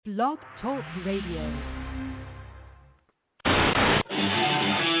Blog Talk Radio.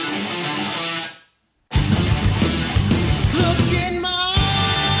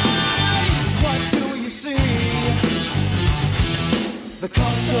 The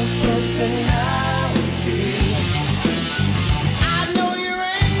cost of personality. I know your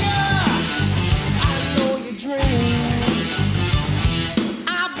anger, I know your dreams.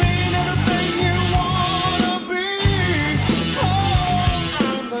 I've been everything you wanna be. Oh,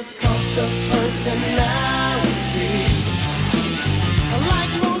 I'm the cost of personality.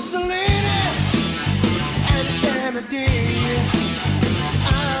 Like Mussolini and Kennedy.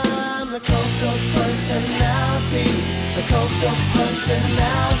 I'm the cost of personality. The coast of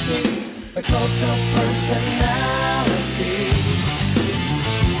personality, the coast of personality.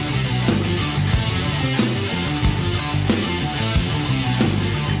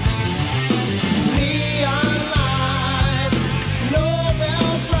 Neon lights,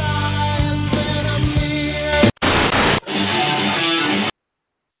 Nobel Prize when I'm near.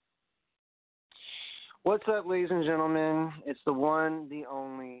 What's up, ladies and gentlemen? It's the one, the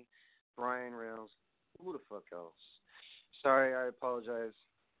only, Brian Rails. Who the fuck else? Sorry, I apologize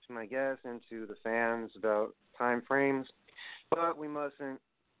to my guests and to the fans about time frames, but we mustn't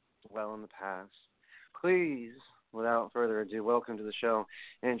dwell in the past. Please, without further ado, welcome to the show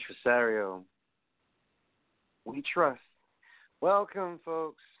in Tresario We Trust. Welcome,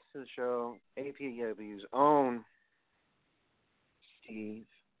 folks, to the show, APW's own Steve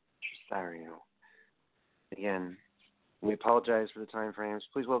Tressario. Again, we apologize for the time frames.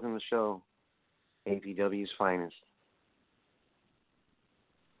 Please welcome to the show, APW's finest.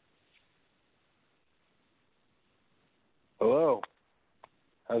 Hello.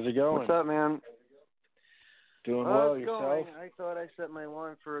 How's it going? What's up, man? Doing well, it's yourself? Going. I thought I set my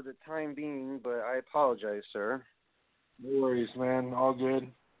alarm for the time being, but I apologize, sir. No worries, man. All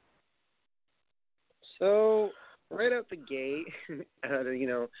good. So, right out the gate,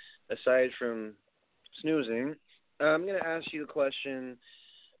 aside from snoozing, I'm going to ask you a question.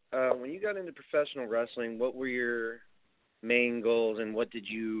 When you got into professional wrestling, what were your main goals, and what did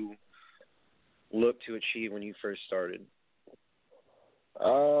you look to achieve when you first started?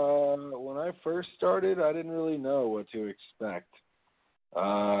 When I first started, I didn't really know what to expect.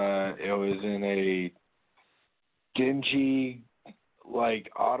 It was in a dingy,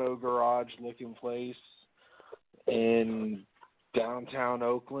 auto garage looking place in downtown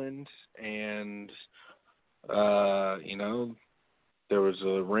Oakland, and, there was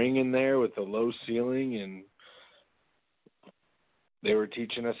a ring in there with a low ceiling, and they were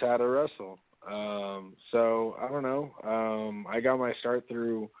teaching us how to wrestle. So I don't know. I got my start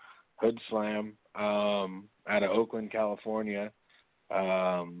through Hood Slam out of Oakland, California,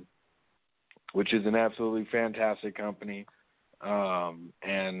 which is an absolutely fantastic company,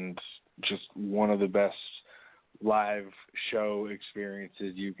 and just one of the best live show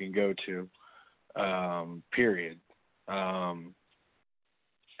experiences you can go to, period.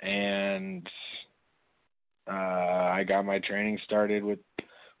 And I got my training started with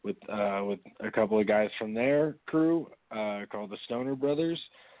a couple of guys from their crew called the Stoner Brothers,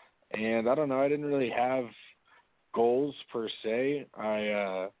 and I don't know, I didn't really have goals per se.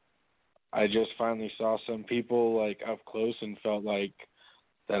 I just finally saw some people up close and felt like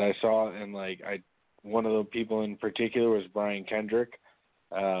that I saw, and one of the people in particular was Brian Kendrick.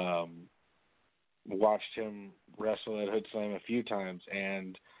 Watched him wrestle at Hood Slam a few times,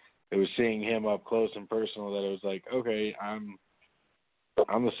 and it was seeing him up close and personal that it was like, okay, I'm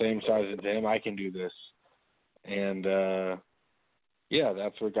the same size as him. I can do this. And,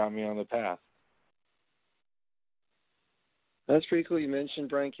 that's what got me on the path. That's pretty cool. You mentioned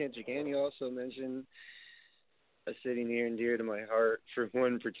Brian Kendrick, and you also mentioned a city near and dear to my heart for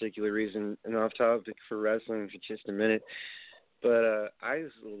one particular reason, and off topic for wrestling for just a minute. But I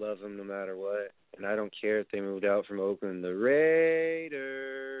just love them no matter what, and I don't care if they moved out from Oakland. The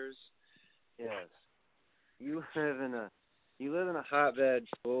Raiders. Yes. You live in a hotbed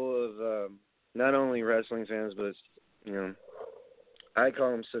full of not only wrestling fans, but, I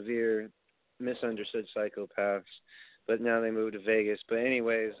call them severe, misunderstood psychopaths. But now they moved to Vegas. But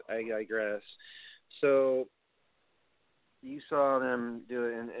anyways, I digress. So you saw them do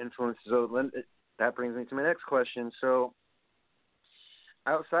it and influence. So that brings me to my next question. So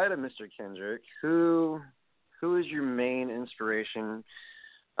outside of Mr. Kendrick, who is your main inspiration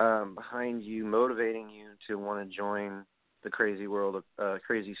behind you, motivating you to want to join the crazy world of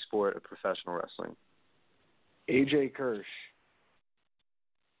crazy sport of professional wrestling? AJ Kirsch.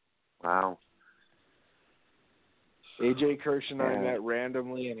 Wow. AJ Kirsch and I met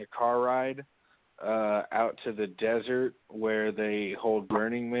randomly in a car ride out to the desert where they hold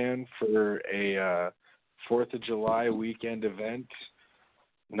Burning Man for a 4th of July weekend event.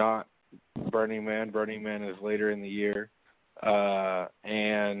 Not Burning Man. Burning Man is later in the year.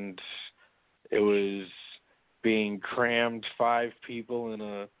 And it was being crammed 5 people in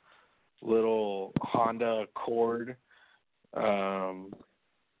a little Honda Accord,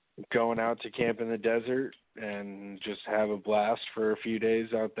 going out to camp in the desert and just have a blast for a few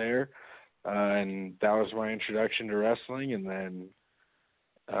days out there. And that was my introduction to wrestling. And then,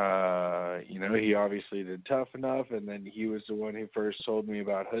 he obviously did Tough Enough. And then he was the one who first told me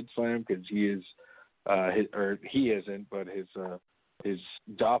about Hood Slam, because he is, he isn't, but his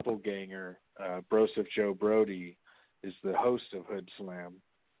doppelganger, Broseph Joe Brody, is the host of Hood Slam.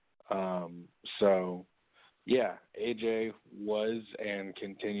 So, yeah, AJ was and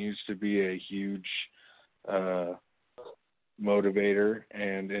continues to be a huge motivator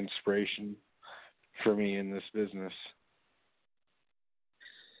and inspiration for me in this business.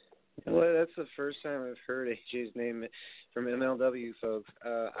 Well, that's the first time I've heard AJ's name from MLW folks.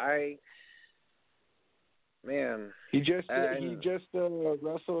 He just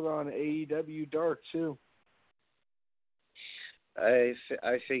wrestled on AEW Dark too. I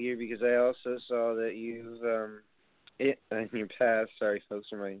figure, because I also saw that you've in your past. Sorry, folks,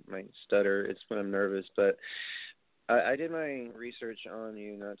 for my stutter. It's when I'm nervous, but I did my research on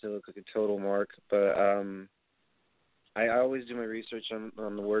you, not to look like a total mark, but I always do my research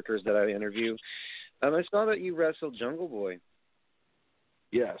on the workers that I interview. I saw that you wrestled Jungle Boy.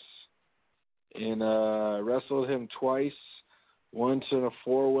 Yes. And wrestled him twice, once in a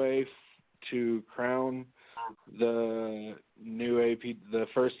 4-way to crown the the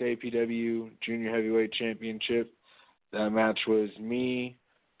first APW Junior Heavyweight Championship. That match was me,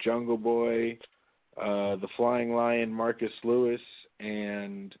 Jungle Boy, the Flying Lion Marcus Lewis,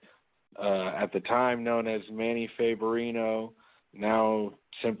 and at the time known as Manny Favorino, now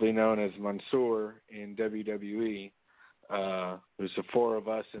simply known as Mansoor in WWE. It was the 4 of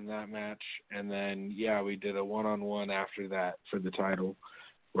us in that match, and then, we did a one-on-one after that for the title,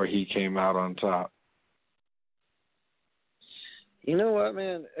 where he came out on top. You know what,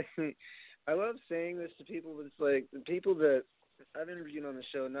 man? I love saying this to people, but it's like the people that I've interviewed on the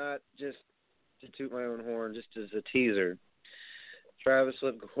show, not just to toot my own horn, just as a teaser. Travis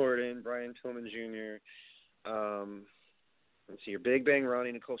Flip Gordon, Brian Pillman Jr., let's see, your Big Bang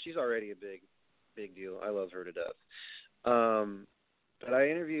Ronnie Nicole. She's already a big deal. I love her to death. But I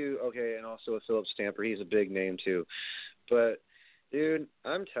interview, and also with Philip Stamper. He's a big name too. But, dude,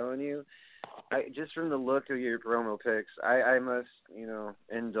 I'm telling you, just from the look of your promo pics, I must,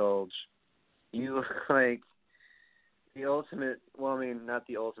 indulge. You look like the ultimate, well, I mean, not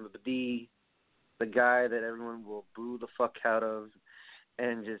the ultimate, but the guy that everyone will boo the fuck out of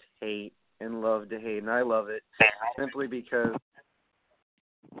and just hate and love to hate. And I love it simply because,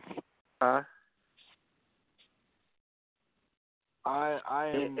 I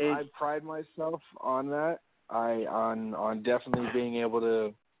pride myself on that. On definitely being able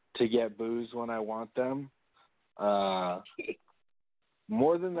to get boos when I want them.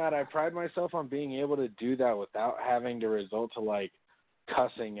 More than that, I pride myself on being able to do that without having to resort to like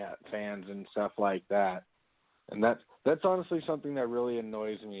cussing at fans and stuff like that. And that's honestly something that really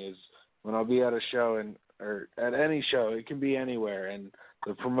annoys me, is when I'll be at a show or at any show, it can be anywhere, and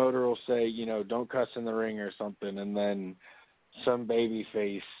the promoter will say, don't cuss in the ring or something, and then some baby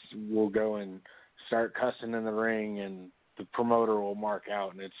face will go and start cussing in the ring, and the promoter will mark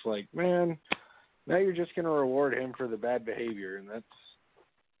out, and it's like, man, now you're just going to reward him for the bad behavior, and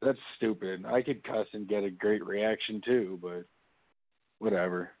that's stupid. I could cuss and get a great reaction too, but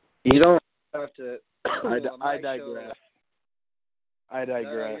whatever. You don't have to. I digress. I digress.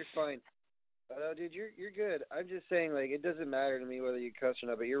 No, you're fine. No, dude, you're good. I'm just saying, like, it doesn't matter to me whether you cuss or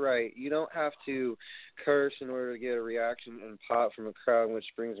not, but you're right. You don't have to curse in order to get a reaction and pop from a crowd, which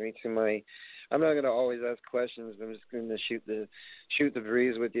brings me to my. I'm not going to always ask questions. I'm just going to shoot the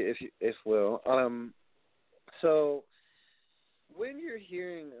breeze with you, if will. So when you're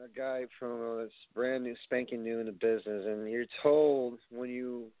hearing a guy from that's brand new, spanking new in the business, and you're told when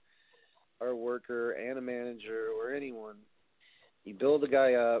you are a worker and a manager or anyone, you build a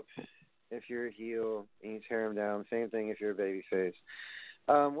guy up. If you're a heel and you tear him down, same thing if you're a babyface.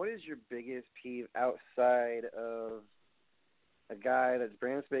 What is your biggest peeve outside of a guy that's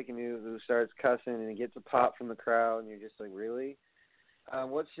brand spanking new who starts cussing and gets a pop from the crowd and you're just like, really?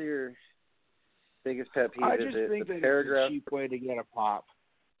 What's your biggest pet peeve? I just think that it's a cheap way to get a pop.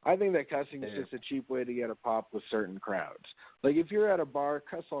 I think that cussing is just a cheap way to get a pop with certain crowds. Like, if you're at a bar,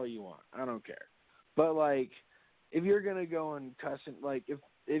 cuss all you want. I don't care. But, like, if you're going to go and cuss, like, if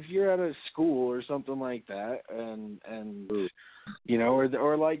if you're at a school or something like that, and you know,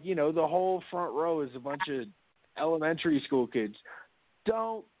 or like, you know, the whole front row is a bunch of elementary school kids,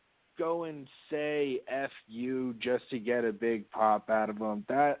 don't go and say F you just to get a big pop out of them.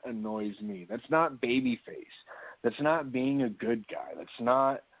 That annoys me. That's not babyface. That's not being a good guy. That's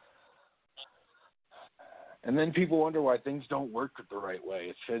not. And then people wonder why things don't work the right way.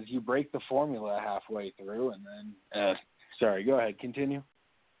 It's because you break the formula halfway through, and then. Sorry, go ahead. Continue.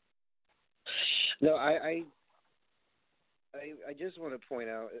 No, I just want to point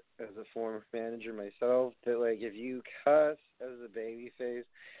out, as a former manager myself, that, like, if you cuss as a babyface,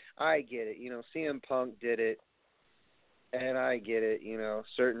 I get it. You know, CM Punk did it, and I get it. You know,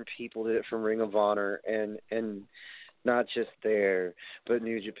 certain people did it from Ring of Honor, and not just there, but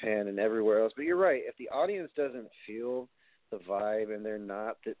New Japan and everywhere else. But you're right. If the audience doesn't feel the vibe and they're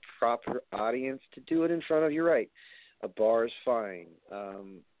not the proper audience to do it in front of, you're right. A bar is fine. A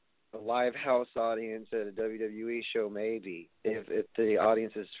live house audience at a WWE show, maybe, if the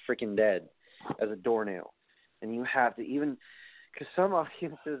audience is freaking dead as a doornail. And you have to, even because some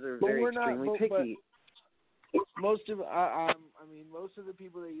audiences are very extremely picky. Most of most of the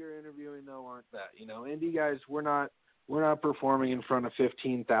people that you're interviewing, though, aren't that. You know, indie guys, we're not performing in front of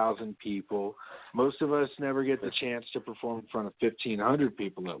 15,000 people. Most of us never get the chance to perform in front of 1,500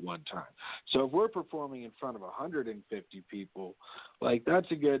 people at one time. So if we're performing in front of 150 people, like,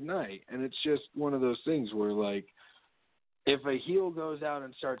 that's a good night. And it's just one of those things where, like, if a heel goes out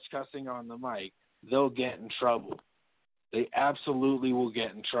and starts cussing on the mic, they'll get in trouble. They absolutely will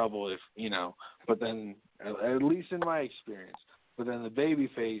get in trouble if, you know, but then, at least in my experience, but then the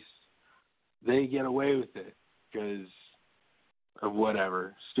babyface, they get away with it because of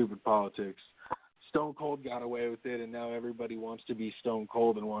whatever, stupid politics. Stone Cold got away with it, and now everybody wants to be Stone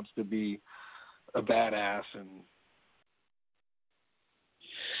Cold and wants to be a badass and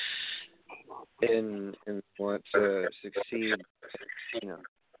want to succeed, you know.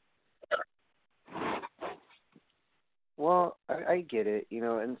 Well, I get it, you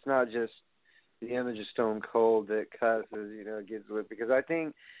know, and it's not just the image of Stone Cold that cusses, you know, gets with, because I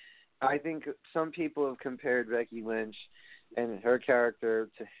think some people have compared Becky Lynch and her character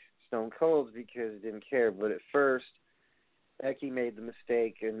to Stone Cold's because they didn't care. But at first, Becky made the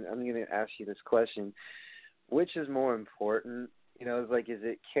mistake, and I'm going to ask you this question. Which is more important? You know, it's like, is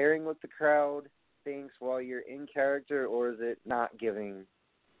it caring what the crowd thinks while you're in character, or is it not giving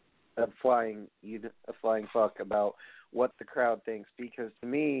a flying fuck about what the crowd thinks? Because to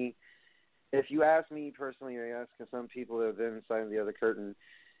me, if you ask me personally, or you ask some people that have been inside the other curtain,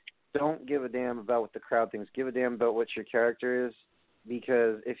 don't give a damn about what the crowd thinks. Give a damn about what your character is,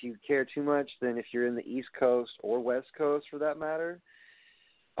 because if you care too much, then if you're in the East Coast or West Coast for that matter,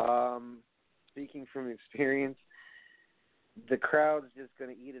 speaking from experience, the crowd's just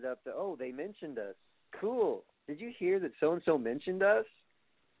going to eat it up. Oh, they mentioned us. Cool. Did you hear that so-and-so mentioned us?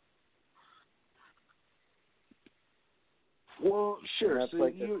 Well, sure. So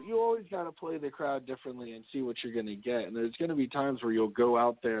like you always got to play the crowd differently and see what you're going to get. And there's going to be times where you'll go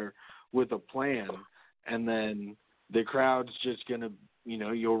out there with a plan, and then the crowd's just going to, you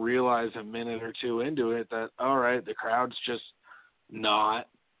know, you'll realize a minute or two into it that, all right, the crowd's just not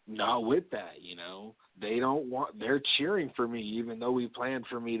with that, you know. They're cheering for me even though we planned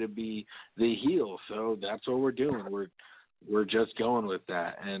for me to be the heel. So that's what we're doing. We're just going with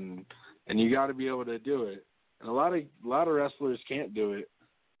that. And you got to be able to do it. And a lot of wrestlers can't do it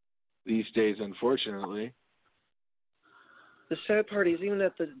these days, unfortunately. The sad part is, even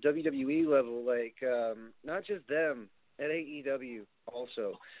at the WWE level, like, not just them, at AEW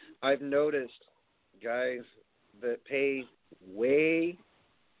also, I've noticed guys that pay way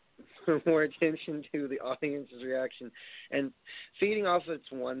more attention to the audience's reaction. And feeding off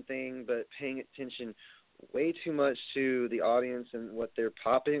it's one thing, but paying attention way too much to the audience and what they're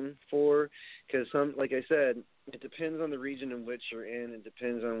popping for, because like I said, it depends on the region in which you're in. It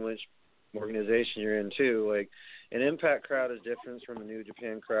depends on which organization you're in too. Like, an Impact crowd is different from a New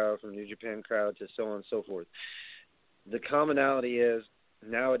Japan crowd, from a New Japan crowd to so on and so forth. The commonality is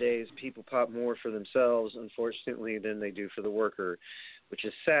nowadays people pop more for themselves, unfortunately, than they do for the worker, which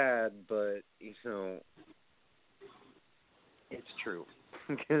is sad, but, you know, it's true.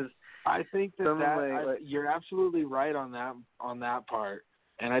 Because I think you're absolutely right on that part.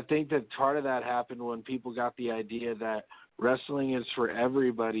 And I think that part of that happened when people got the idea that wrestling is for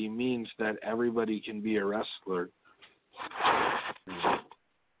everybody means that everybody can be a wrestler.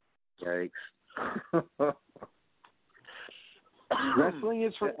 Yikes. Wrestling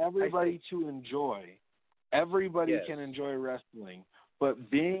is for everybody to enjoy. Everybody can enjoy wrestling.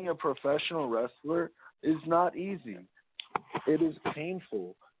 But being a professional wrestler is not easy. It is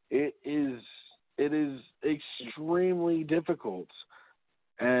painful. It is extremely difficult,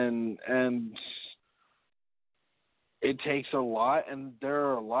 and it takes a lot. And there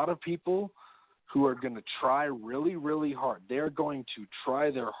are a lot of people who are going to try really, really hard. They're going to try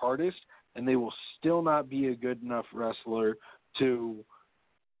their hardest, and they will still not be a good enough wrestler to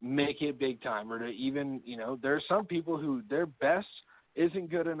make it big time, or to even, there are some people who their best isn't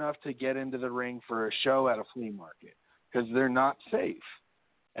good enough to get into the ring for a show at a flea market because they're not safe.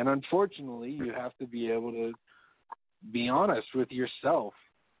 And unfortunately, you have to be able to be honest with yourself,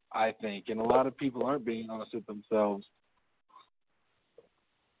 I think. And a lot of people aren't being honest with themselves.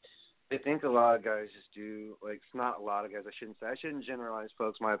 I think a lot of guys just do, it's not a lot of guys, I shouldn't generalize,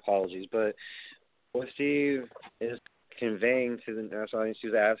 folks, my apologies, but what Steve is conveying to the national audience, he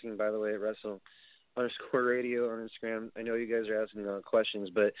was asking, by the way, at Wrestle_Radio on Instagram, I know you guys are asking questions,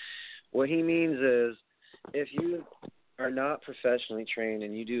 but what he means is, if you are not professionally trained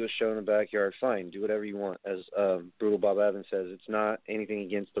and you do a show in the backyard, fine, do whatever you want. As Brutal Bob Evans says, it's not anything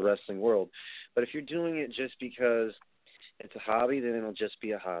against the wrestling world. But if you're doing it just because it's a hobby, then it'll just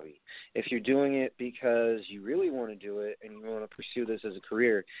be a hobby. If you're doing it because you really want to do it and you want to pursue this as a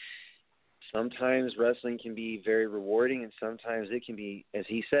career, sometimes wrestling can be very rewarding, and sometimes it can be, as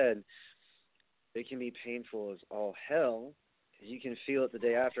he said, it can be painful as all hell, because you can feel it the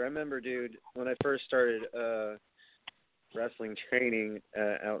day after. I remember, dude, when I first started wrestling training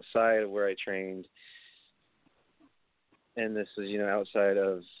outside of where I trained, and this was, outside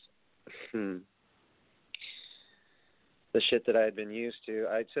of the shit that I had been used to.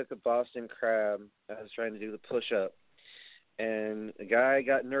 I took a Boston Crab. I was trying to do the push-up, and the guy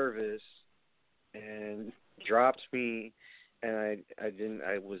got nervous and dropped me, and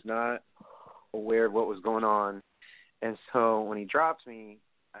I was not aware of what was going on. And so when he dropped me,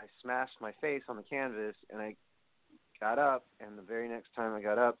 I smashed my face on the canvas, and I got up, and the very next time I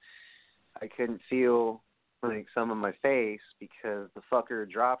got up, I couldn't feel some of my face because the fucker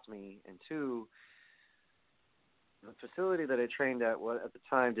dropped me. And two, the facility that I trained at the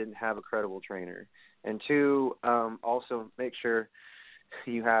time didn't have a credible trainer. And two, also make sure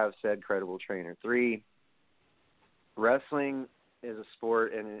you have said credible trainer. Three, wrestling is a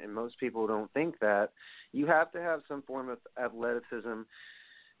sport, and most people don't think that. You have to have some form of athleticism,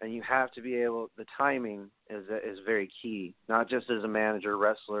 and you have to be able, the timing is very key, not just as a manager,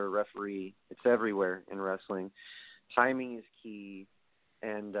 wrestler, referee. It's everywhere in wrestling. Timing is key,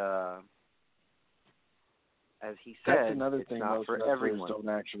 and as he said, that's another it's thing not most for wrestlers everyone. Don't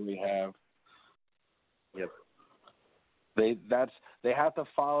actually have. Yep. They have to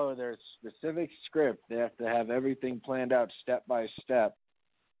follow their specific script. They have to have everything planned out step by step.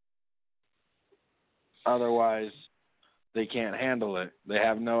 Otherwise, they can't handle it. They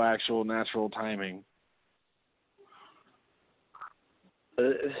have no actual natural timing.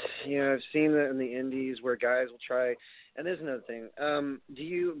 I've seen that in the indies where guys will try. And there's another thing. Do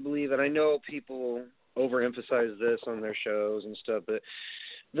you believe, and I know people overemphasize this on their shows and stuff, but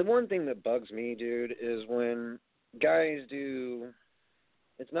the one thing that bugs me, dude, is when guys do,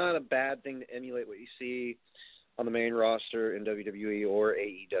 it's not a bad thing to emulate what you see on the main roster in WWE or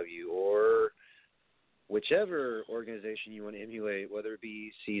AEW or whichever organization you want to emulate, whether it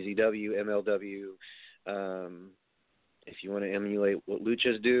be CZW, MLW, if you want to emulate what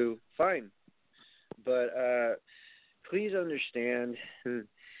luchas do, fine. But please understand,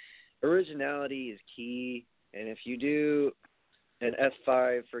 originality is key, and if you do an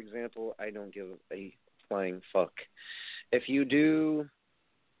F5, for example, I don't give a flying fuck. If you do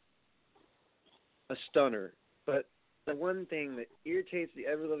a stunner, but the one thing that irritates the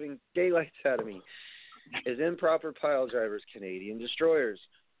ever-living daylights out of me is improper pile drivers, Canadian destroyers,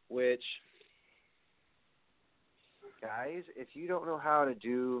 which, guys, if you don't know how to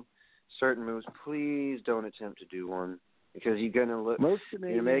do certain moves, please don't attempt to do one, because you're going to look,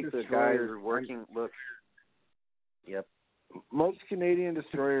 you make the guys who are working look, yep. Most Canadian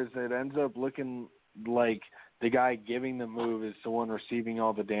destroyers, it ends up looking like the guy giving the move is the one receiving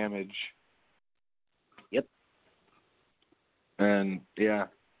all the damage. Yep. And, yeah.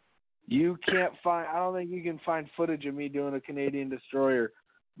 You can't find, I don't think you can find footage of me doing a Canadian destroyer.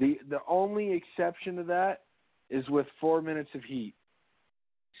 The only exception to that is with 4 minutes of heat.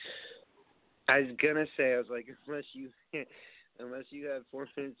 I was going to say, I was like, unless you have 4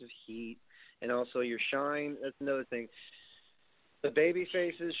 minutes of heat and also your shine, that's another thing. The baby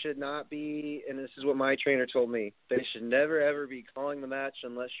faces should not be, and this is what my trainer told me, they should never, ever be calling the match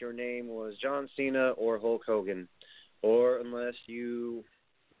unless your name was John Cena or Hulk Hogan, or unless you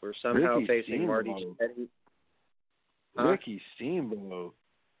were somehow Ricky facing Steamboat. Marty Jannetty. Ricky Steamboat.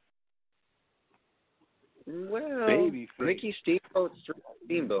 Well, Babyface. Ricky Steamboat.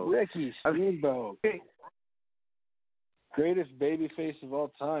 Ricky Steamboat. Greatest babyface of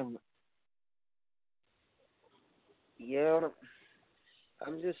all time. Yeah,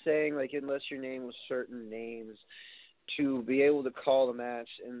 I'm just saying, like, unless your name was certain names, to be able to call the match,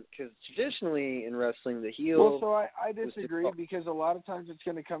 and because traditionally in wrestling, the heel. Well, so I disagree because a lot of times it's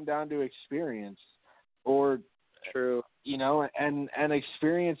going to come down to experience, or True. You know, and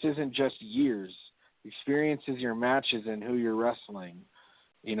experience isn't just years. Experience is your matches and who you're wrestling.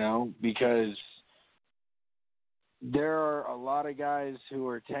 You know, because there are a lot of guys who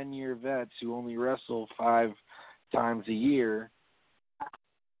are 10-year vets who only wrestle 5 times a year,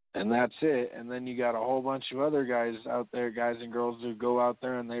 and that's it. And then you got a whole bunch of other guys out there, guys and girls who go out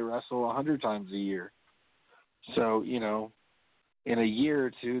there and they wrestle 100 times a year. So, you know, in a year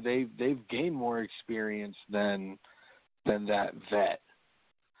or two, they've gained more experience than that vet,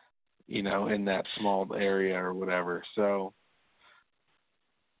 you know, in that small area or whatever. So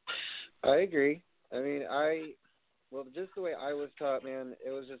I agree. I mean, well, just the way I was taught, man, it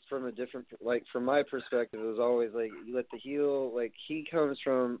was just from a different, like, from my perspective, it was always, like, you let the heel, like,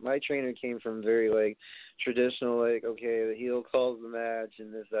 my trainer came from very, like, traditional, like, okay, the heel calls the match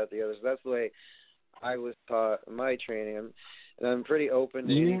and this, that, the other. So that's the way I was taught in my training. And I'm pretty open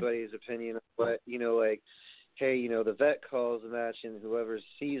to anybody's opinion of what, you know, like, hey, you know, the vet calls the match and whoever's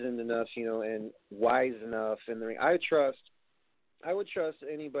seasoned enough, you know, and wise enough in the ring. I would trust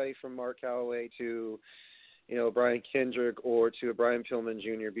anybody from Mark Calloway to, you know, Brian Kendrick or to a Brian Pillman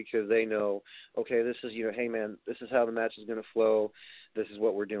Jr. because they know, okay, this is, you know, hey, man, this is how the match is going to flow. This is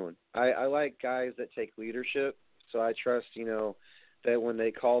what we're doing. I like guys that take leadership, so I trust, you know, that when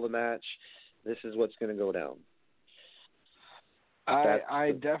they call the match, this is what's going to go down.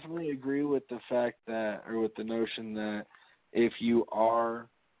 I definitely agree with the fact that, or with the notion that if you are,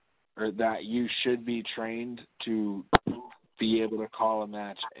 or that you should be trained to be able to call a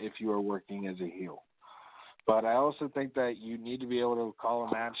match if you are working as a heel. But I also think that you need to be able to call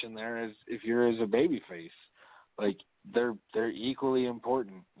a match in there as if you're as a babyface. Like, they're equally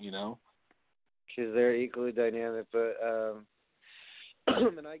important, you know? Because they're equally dynamic, but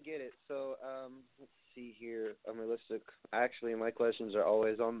and I get it. So let's see here. I'm realistic. Actually, my questions are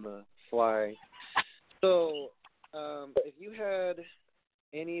always on the fly. So if you had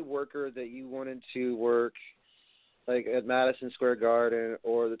any worker that you wanted to work, like at Madison Square Garden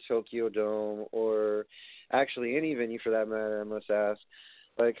or the Tokyo Dome, or actually any venue for that matter, I must ask,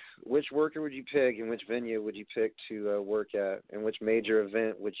 like, which worker would you pick and which venue would you pick to work at, and which major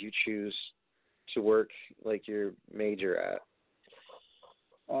event would you choose to work, like, your major at?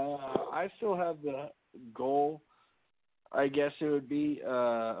 I still have the goal, I guess it would be,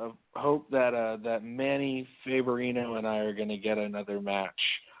 of hope that Manny Favorino and I are going to get another match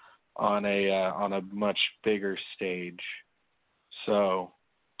on a much bigger stage. So,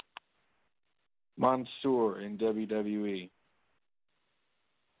 Mansoor in WWE.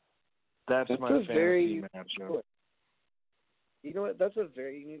 That's my fantasy matchup. You know what? That's a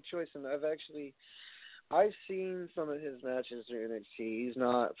very unique choice, and I've seen some of his matches through NXT. He's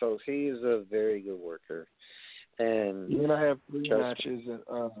not, folks. He's a very good worker. And you and I have 3 matches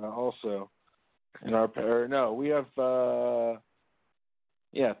also in our pair. No, we have 3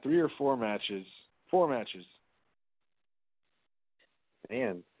 or 4 matches. 4 matches.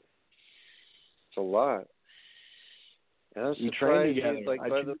 Man, it's a lot. And I'm we trained together. Like,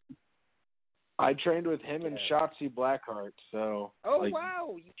 I trained with him and Shotzi Blackheart. So. Oh,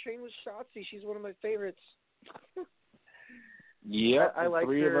 wow! You trained with Shotzi. She's one of my favorites. Yep, I like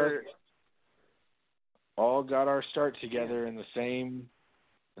 3 her. of us all got our start together in the same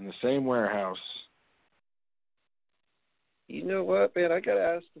warehouse. You know what, man? I gotta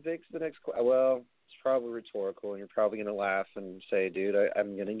ask Vix the next question. Well, it's probably rhetorical, and you're probably gonna laugh and say, "Dude,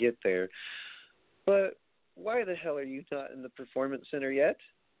 I'm gonna get there." But why the hell are you not in the Performance Center yet?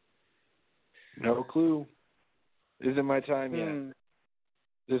 No clue. Isn't my time yet.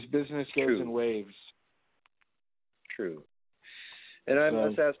 This business goes in waves. True. And I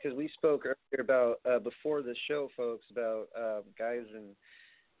must ask, because we spoke earlier about, before the show, folks, about guys and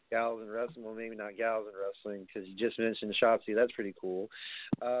gals in wrestling. Well, maybe not gals in wrestling, because you just mentioned Shotzi. That's pretty cool.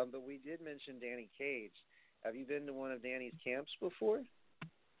 But we did mention Danny Cage. Have you been to one of Danny's camps before?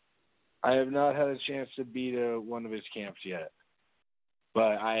 I have not had a chance to be to one of his camps yet.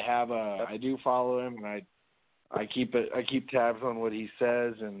 But I do follow him, and I keep tabs on what he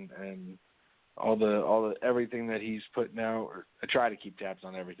says and all the everything that he's putting out. Or I try to keep tabs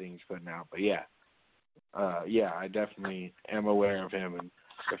on everything he's putting out. But I definitely am aware of him, and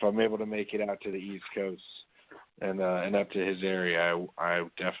if I'm able to make it out to the East Coast and up to his area, I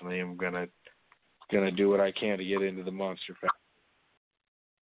definitely am gonna going to do what I can to get into the Monster Factory.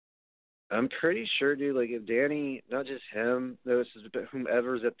 I'm pretty sure, dude, like if Danny, not just him, there was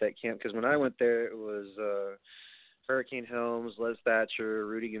whomever's at that camp, because when I went there, it was Hurricane Helms, Les Thatcher,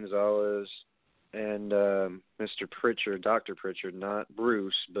 Rudy Gonzalez, and Mr. Pritchard, Dr. Pritchard, not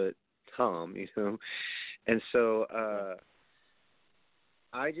Bruce, but Tom, you know. And so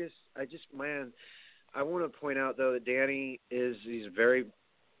I just, man, I want to point out, though, that Danny he's very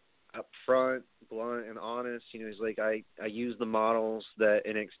upfront, blunt, and honest. You know, he's like, I use the models that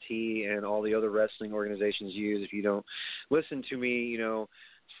NXT and all the other wrestling organizations use. If you don't listen to me, you know,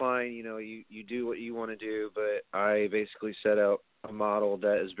 it's fine. You know, you do what you want to do, but I basically set out a model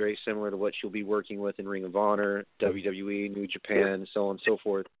that is very similar to what you'll be working with in Ring of Honor, WWE, New Japan, so on and so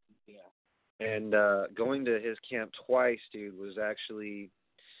forth. Yeah. And going to his camp twice, dude, was actually,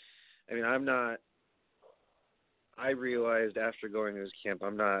 I mean, I realized after going to his camp,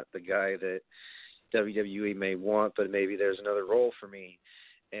 I'm not the guy that WWE may want, but maybe there's another role for me.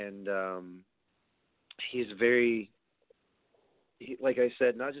 And he's very, like I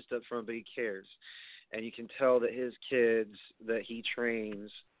said, not just up front, but he cares. And you can tell that his kids that he trains,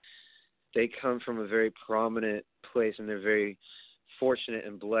 they come from a very prominent place, and they're very fortunate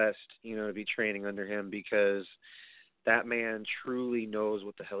and blessed, you know, to be training under him, because that man truly knows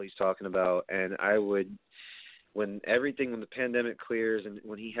what the hell he's talking about. And I would, when the pandemic clears and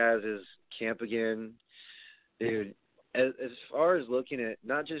when he has his camp again, dude, as far as looking at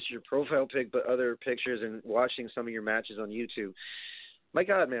not just your profile pic, but other pictures and watching some of your matches on YouTube, my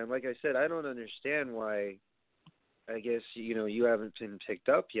God, man, like I said, I don't understand why, I guess, you know, you haven't been picked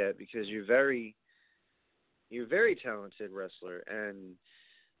up yet, because you're very talented wrestler. And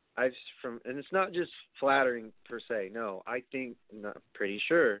and it's not just flattering per se. No, I'm pretty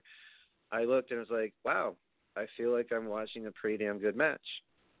sure. I looked and I was like, wow, I feel like I'm watching a pretty damn good match,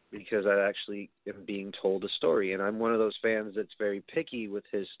 because I actually am being told a story. And I'm one of those fans that's very picky with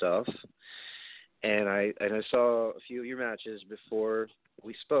his stuff. And I saw a few of your matches before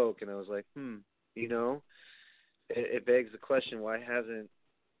we spoke, and I was like, you know, it begs the question, why hasn't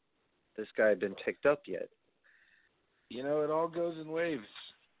this guy been picked up yet? You know, it all goes in waves.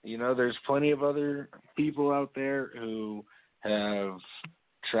 You know, there's plenty of other people out there who have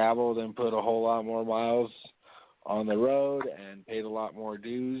traveled and put a whole lot more miles on the road and paid a lot more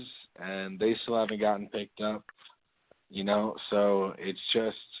dues, and they still haven't gotten picked up, you know. So it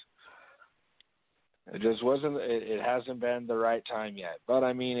hasn't been the right time yet. But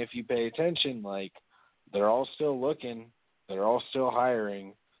I mean, if you pay attention, like, they're all still looking, they're all still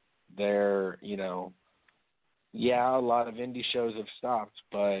hiring. They're, you know, yeah, a lot of indie shows have stopped,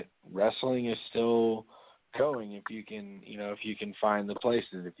 but wrestling is still going if you can find the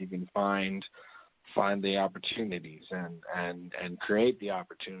places, if you can find the opportunities and create the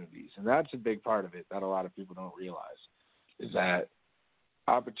opportunities. And that's a big part of it that a lot of people don't realize, is that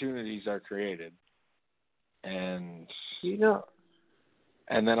opportunities are created. And, you know,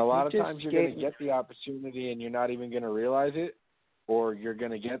 and then a lot of times you're going to get the opportunity and you're not even going to realize it, or you're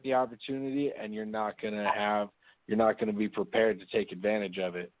going to get the opportunity and you're not going to be prepared to take advantage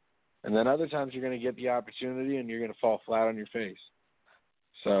of it. And then other times you're going to get the opportunity and you're going to fall flat on your face.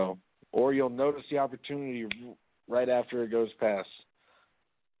 So, or you'll notice the opportunity right after it goes past.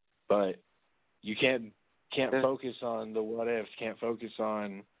 But you can't focus on the what ifs, can't focus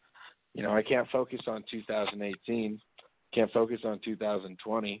on, you know, I can't focus on 2018, can't focus on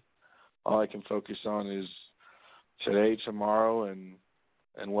 2020. All I can focus on is today, tomorrow, and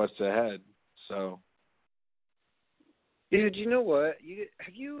what's ahead. So, dude, you know what?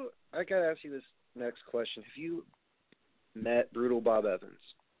 I gotta ask you this next question. Have you met Brutal Bob Evans?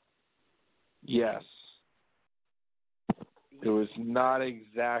 Yes. It was not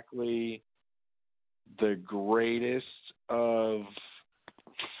exactly the greatest of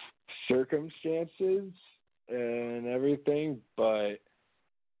circumstances and everything, but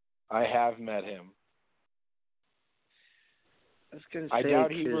I have met him. I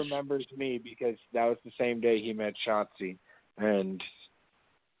doubt he remembers me, because that was the same day he met Shotzi, and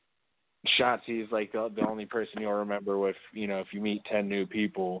Shotzi is like the only person you'll remember with, you know, if you meet 10 new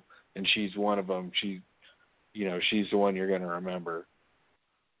people and she's one of them, she's the one you're going to remember.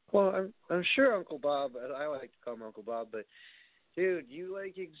 Well, I'm sure Uncle Bob, I like to call him Uncle Bob, but dude, you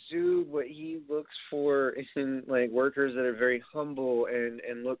like exude what he looks for in like workers that are very humble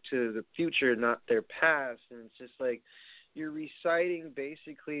and look to the future, not their past. And it's just like, you're reciting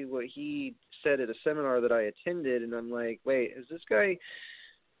basically what he said at a seminar that I attended, and I'm like, wait, is this guy,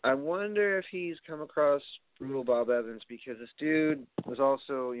 I wonder if he's come across Brutal Bob Evans, because this dude was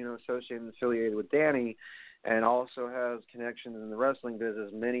also, you know, associated and affiliated with Danny, and also has connections in the wrestling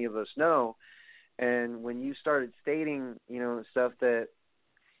business, many of us know. And when you started stating, stuff that,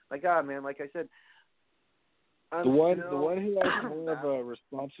 like, God, man, like I said, the one who has more of a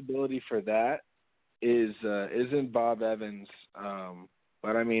responsibility for that isn't Bob Evans.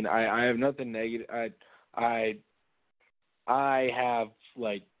 But I mean, I have nothing negative. I have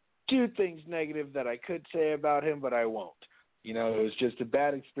like 2 things negative that I could say about him, but I won't. It was just a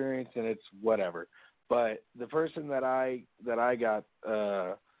bad experience, and it's whatever. But the person that I got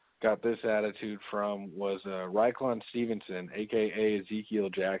this attitude from was Ryklon Stevenson, a.k.a. Ezekiel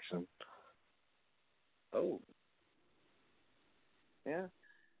Jackson. Oh. Yeah.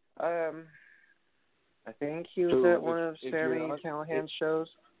 I think he was at one of Sammy Callahan's shows.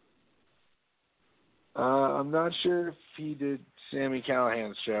 I'm not sure if he did Sammy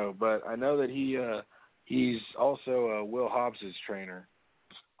Callahan's show, but I know that he's also Will Hobbs' trainer,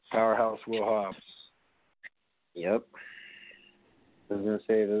 Powerhouse Will Hobbs. Yep. I was gonna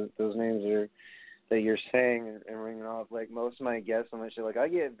say those names are that you're saying and ringing off. Like most of my guests on my show, like I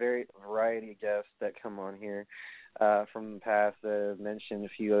get variety of guests that come on here from the past that have mentioned a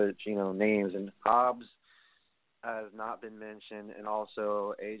few other names, and Hobbs has not been mentioned, and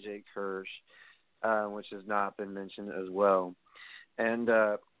also AJ Kirsch, which has not been mentioned as well. And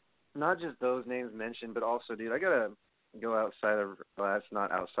not just those names mentioned, but also, dude, I gotta go outside of. Well, that's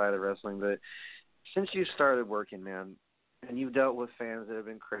not outside of wrestling, but since you started working, man, and you've dealt with fans that have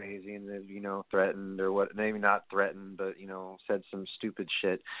been crazy and they've, threatened or what, maybe not threatened, but, said some stupid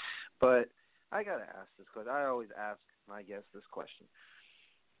shit. But I got to ask this question. I always ask my guests this question.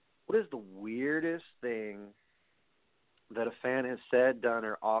 What is the weirdest thing that a fan has said, done,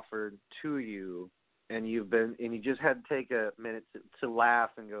 or offered to you, and you just had to take a minute to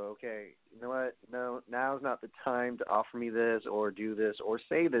laugh and go, okay, you know what? No, now's not the time to offer me this or do this or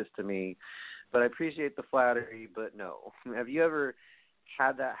say this to me. But I appreciate the flattery, but no. Have you ever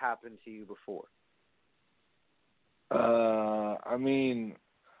had that happen to you before? I mean,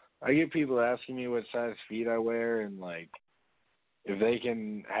 I get people asking me what size feet I wear, and like, if they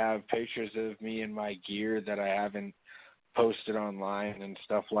can have pictures of me in my gear that I haven't posted online and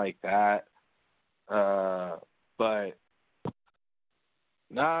stuff like that. But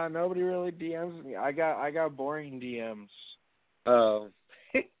nah, nobody really DMs me. I got boring DMs. Oh.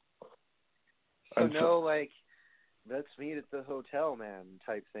 So no, like, let's meet at the hotel, man,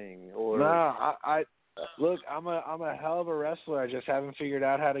 type thing, or no. I look. I'm a hell of a wrestler. I just haven't figured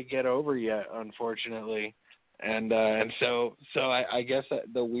out how to get over yet, unfortunately. And so I guess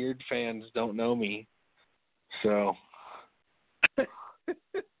that the weird fans don't know me. So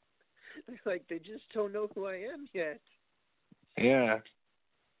like they just don't know who I am yet. Yeah.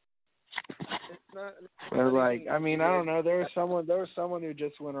 It's not. Or like, I mean, I don't know. There was someone who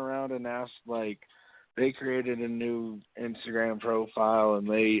just went around and asked, like, they created a new Instagram profile and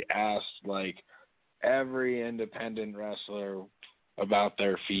they asked like every independent wrestler about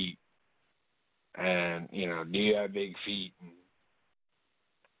their feet, and do you have big feet? And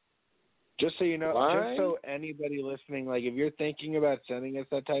just so you know, just so anybody listening, like, if you're thinking about sending us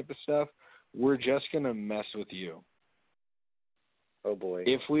that type of stuff, we're just gonna mess with you. Oh, boy.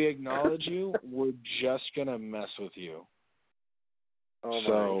 If we acknowledge you, we're just going to mess with you. Oh,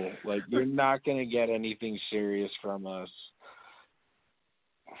 so, like, you're not going to get anything serious from us.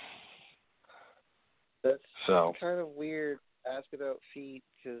 That's kind of weird to ask about feet,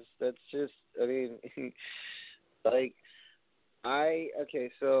 because that's just, I mean, like,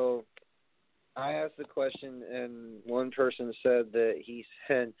 so I asked the question, and one person said that he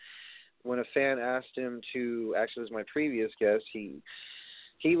said, when a fan asked him to, actually it was my previous guest, he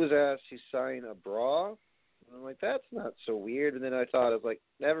was asked to sign a bra. And I'm like, that's not so weird. And then I thought, I was like,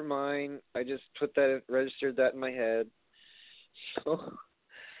 never mind. I just registered that in my head. So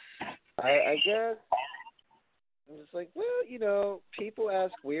I guess I'm just like, well, people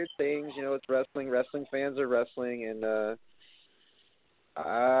ask weird things. It's wrestling. Wrestling fans are wrestling, and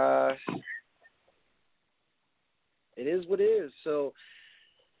it is what it is. So.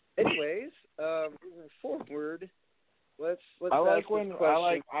 Anyways, moving forward, let's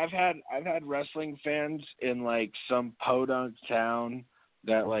I've had wrestling fans in like some podunk town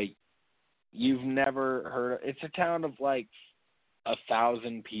that like you've never heard of. It's a town of like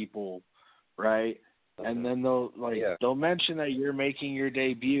 1,000 people, right? And then they'll mention that you're making your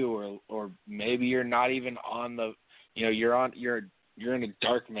debut, or maybe you're not even on the, you're in a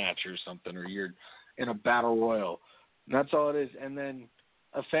dark match or something, or you're in a battle royal. And that's all it is. And then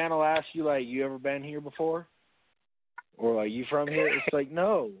a fan will ask you, like, you ever been here before? Or, like, you from here? It's like,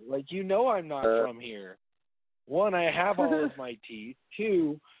 no. Like, I'm not from here. One, I have all of my teeth.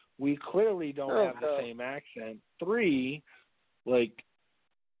 Two, we clearly don't have the same accent. Three, like,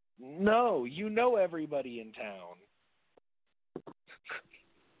 No, you know everybody in town.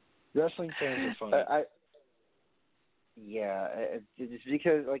 Wrestling fans are funny. It's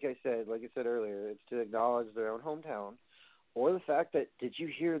because, like I said earlier, it's to acknowledge their own hometown, or the fact that, did you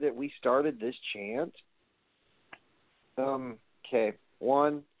hear that we started this chant? Okay,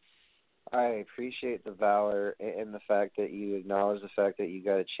 one, I appreciate the valor and the fact that you acknowledge the fact that you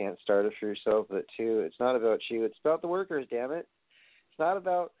got a chant started for yourself, but two, it's not about you, it's about the workers, damn it. It's not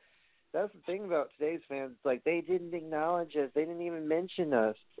about, that's the thing about today's fans, like, they didn't acknowledge us, they didn't even mention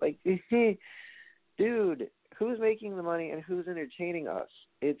us. Like, dude, who's making the money and who's entertaining us?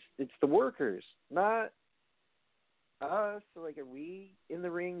 It's the workers, not us. Like, are we in the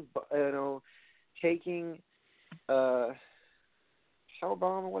ring, taking powerbomb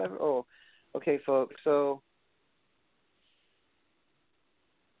or whatever? Oh, okay, folks. So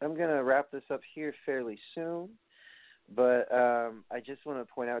I'm gonna wrap this up here fairly soon, but I just want to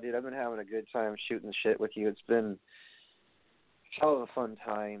point out, dude, I've been having a good time shooting the shit with you. It's been hell of a fun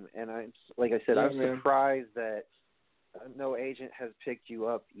time, and I'm surprised that no agent has picked you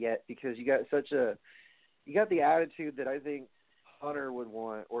up yet, because you got the attitude that I think Hunter would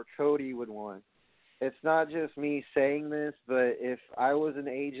want or Cody would want. It's not just me saying this, but if I was an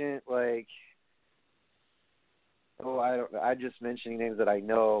agent, like, I'm just mentioning names that I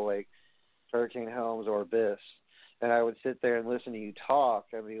know, like Hurricane Helms or Abyss, and I would sit there and listen to you talk.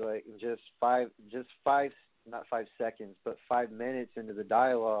 I'd be like, not 5 seconds, but 5 minutes into the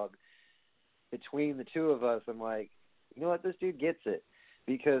dialogue between the two of us, I'm like, you know what, this dude gets it.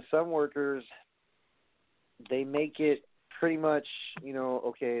 Because some workers, they make it pretty much,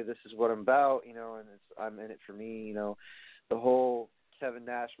 okay, this is what I'm about, and I'm in it for me, the whole Kevin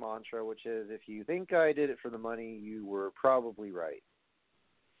Nash mantra, which is, if you think I did it for the money, you were probably right.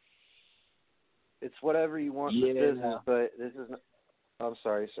 It's whatever you want in business, but this is not. I'm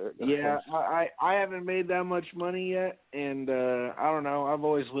sorry, sir. Yeah, I haven't made that much money yet, and I don't know. I've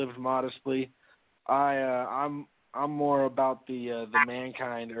always lived modestly. I'm more about the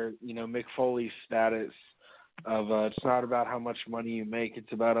Mankind or Mick Foley status of it's not about how much money you make,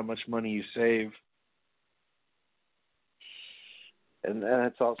 it's about how much money you save. And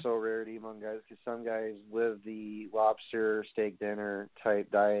that's also a rarity among guys, because some guys live the lobster steak dinner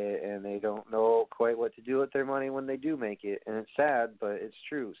type diet, and they don't know quite what to do with their money when they do make it. And it's sad, but it's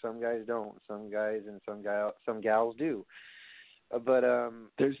true. Some guys don't. Some guys and some gals do. But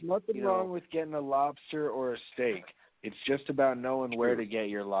there's nothing wrong with getting a lobster or a steak. It's just about knowing where to get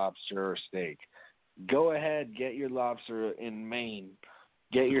your lobster or steak. Go ahead, get your lobster in Maine.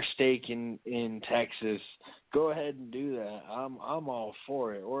 Get your steak in Texas. Go ahead and do that. I'm all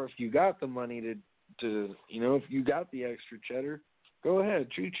for it. Or if you got the money to if you got the extra cheddar, go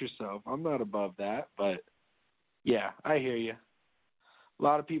ahead, treat yourself. I'm not above that, but yeah, I hear you. A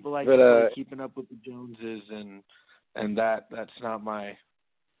lot of people like keeping up with the Joneses, and that's not my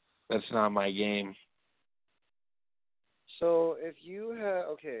game. So if you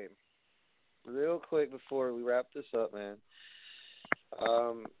have real quick before we wrap this up, man.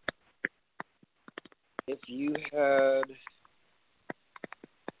 If you had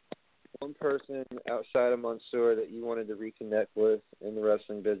one person outside of Mansoor that you wanted to reconnect with in the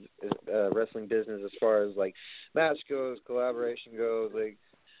wrestling business, as far as like match goes, collaboration goes, like,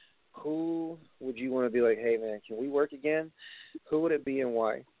 who would you want to be like, hey man, can we work again? Who would it be and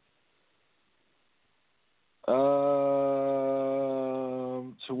why?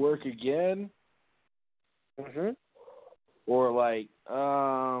 To work again? Mhm. Or like,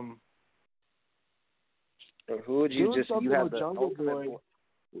 or who would you just you have the Jungle Boy?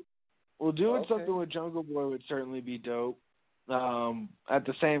 Well, doing something with Jungle Boy would certainly be dope. At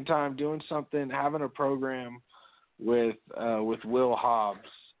the same time, having a program with Will Hobbs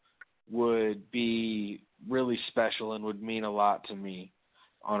would be really special and would mean a lot to me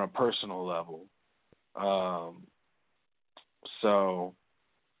on a personal level. So,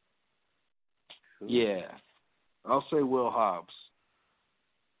 yeah. I'll say Will Hobbs.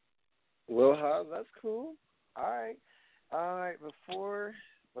 Will Hobbs, that's cool. All right. Before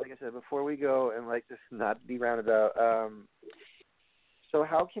we go, and like this not to be roundabout, so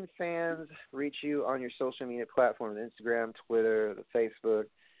how can fans reach you on your social media platforms, Instagram, Twitter, the Facebook?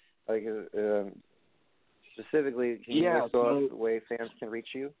 Like, specifically, can you list off the way fans can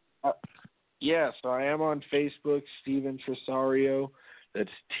reach you? So I am on Facebook, Steven Tressario. That's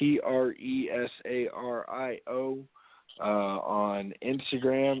Tresario. On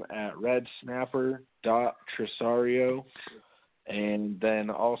Instagram at redsnapper.tresario. And then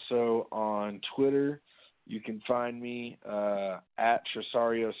also on Twitter, you can find me at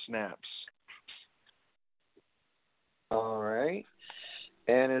Tresario Snaps. All right.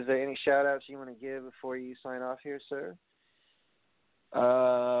 And is there any shout-outs you want to give before you sign off here, sir?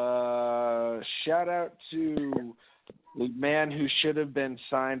 Shout out to the man who should have been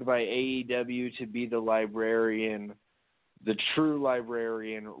signed by AEW to be the librarian, the true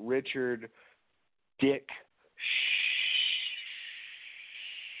librarian, Richard Dick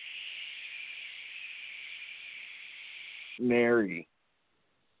Nary.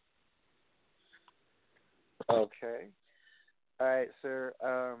 Okay. All right, sir.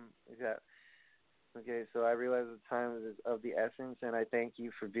 Okay, so I realize the time is of the essence, and I thank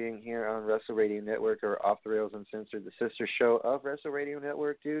you for being here on Wrestle Radio Network, or Off the Rails Uncensored, the sister show of Wrestle Radio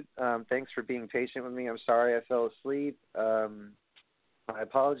Network, dude. Thanks for being patient with me. I'm sorry I fell asleep. My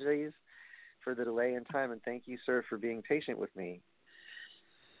apologies for the delay in time, and thank you, sir, for being patient with me.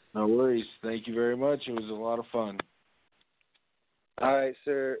 No worries. Thank you very much. It was a lot of fun. All right,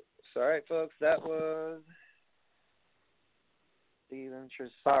 sir. So, all right, folks, that was Steve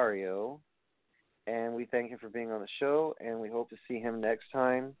Tressario, and we thank him for being on the show, and we hope to see him next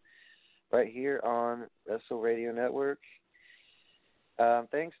time right here on Wrestle Radio Network.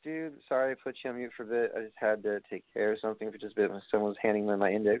 Thanks, dude. Sorry I put you on mute for a bit. I just had to take care of something for just a bit when someone was handing me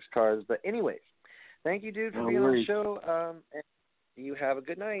my index cards. But anyways, thank you, dude, for being on the show, and you have a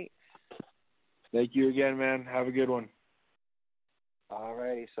good night. Thank you again, man. Have a good one. All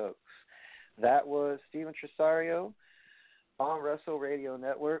righty, so that was Steven Tresario on Wrestle Radio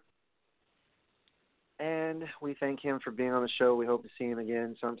Network, and we thank him for being on the show. We hope to see him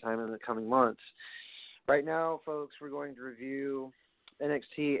again sometime in the coming months. Right now, folks, we're going to review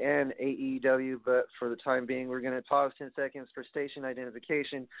NXT and AEW, but for the time being, we're going to pause 10 seconds for station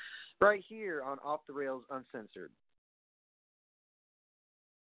identification right here on Off the Rails Uncensored.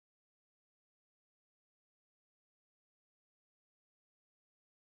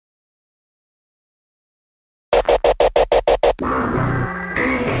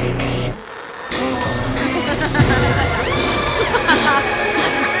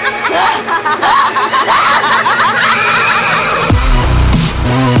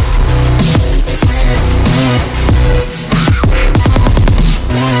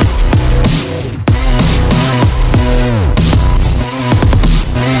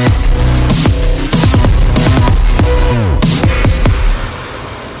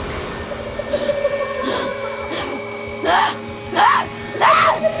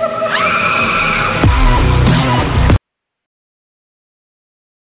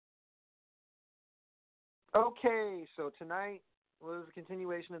 Okay, so tonight was a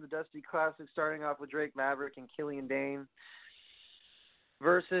continuation of the Dusty Classic, starting off with Drake Maverick and Killian Dane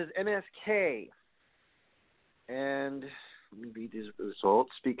versus MSK. And let me read these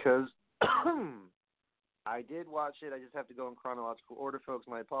results because I did watch it. I just have to go in chronological order, folks.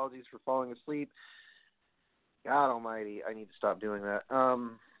 My apologies for falling asleep. God almighty, I need to stop doing that.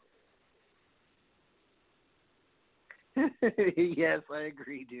 Yes, I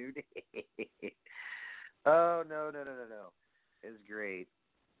agree, dude. Oh, no. It's great.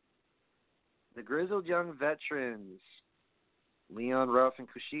 The Grizzled Young Veterans, Leon Ruff and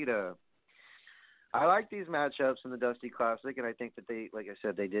Kushida. I like these matchups in the Dusty Classic, and I think that they, like I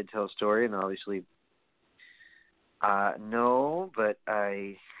said, they did tell a story, and obviously, no, but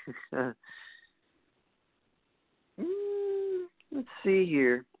I, let's see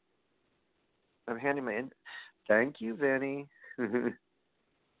here. I'm handing my in. Thank you, Vinny.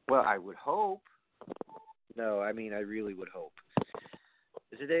 Well, I would hope. No, I mean, I really would hope.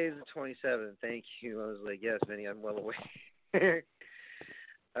 Today is the 27th. Thank you. I was like, yes, Vinny, I'm well aware.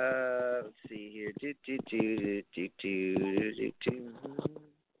 Let's see here.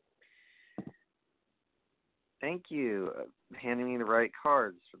 Thank you. Handing me the right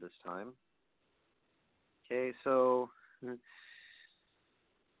cards for this time. Okay, so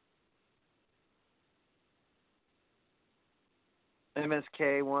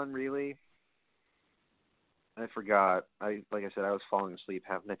MSK won, really? I forgot. Like I said, I was falling asleep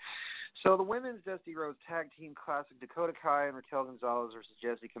half the night. So the Women's Dusty Rhodes Tag Team Classic, Dakota Kai and Raquel Gonzalez versus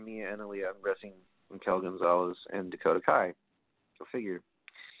Jessica Mia and Aaliyah. I'm guessing Raquel Gonzalez and Dakota Kai. Go figure.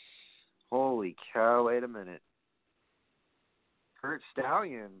 Holy cow, wait a minute. Kurt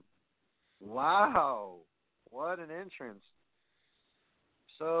Stallion. Wow. What an entrance.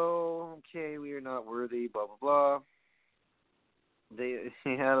 So, okay, we are not worthy, blah, blah, blah. They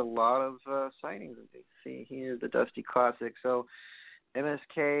had a lot of signings. See here, the Dusty Classic. So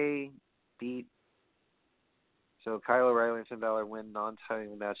MSK beat. So Kyle O'Reilly and Finn Balor win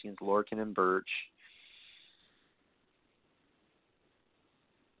non-title match against Lorcan and Birch.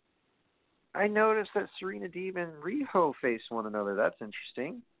 I noticed that Serena Deeb and Riho faced one another. That's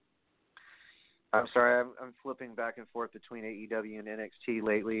interesting. I'm sorry, I'm flipping back and forth between AEW and NXT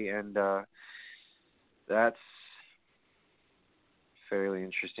lately, and that's a fairly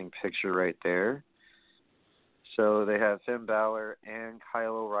interesting picture right there. So they have Finn Balor and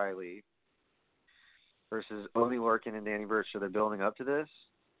Kyle O'Reilly versus Oney Lorcan and Danny Burch. So they're building up to this.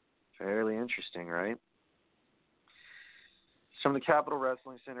 Fairly interesting, right? From the Capitol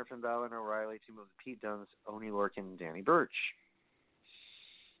Wrestling Center, Finn Balor and O'Reilly team of the Pete Dunnes, Oney Lorcan, and Danny Burch.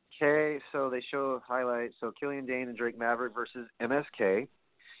 Okay, so they show highlights. So Killian Dane and Drake Maverick versus MSK.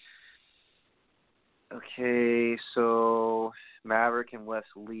 Okay, so Maverick and Wes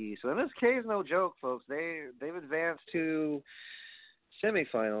Lee. So MSK is no joke, folks. They've advanced to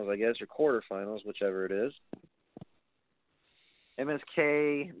semifinals, I guess, or quarterfinals, whichever it is.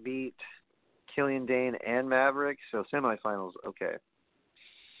 MSK beat Killian Dane and Maverick, so semifinals, okay.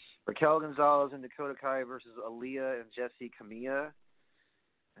 Raquel Gonzalez and Dakota Kai versus Aaliyah and Jessie Camilla.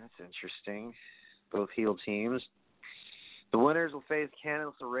 That's interesting. Both heel teams. The winners will face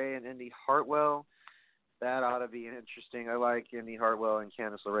Candice LeRae and Indy Hartwell. That ought to be interesting. I like Indy Hartwell and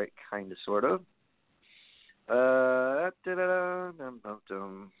Candice LeRae, kind of, sort of.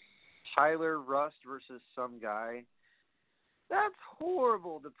 Tyler Rust versus some guy. That's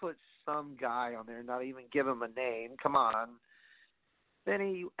horrible to put some guy on there and not even give him a name. Come on.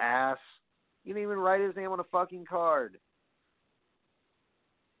 Benny, you ass. You didn't even write his name on a fucking card.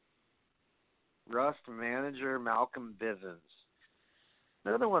 Rust manager Malcolm Bivens.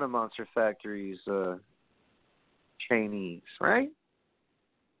 Another one of Monster Factory's trainees, right?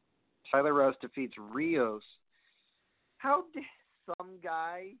 Tyler Rust defeats Rios. How did some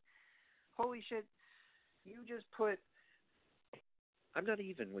guy... Holy shit. You just put... I'm not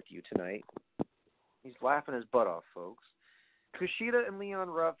even with you tonight. He's laughing his butt off, folks. Kushida and Leon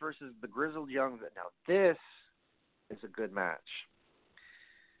Ruff versus the Grizzled Young. Now, this is a good match.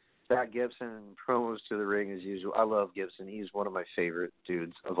 Zach Gibson promos to the ring as usual. I love Gibson. He's one of my favorite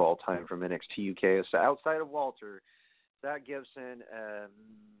dudes of all time from NXT UK. So outside of Walter, Zach Gibson,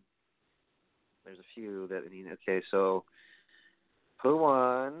 there's a few that, okay, so who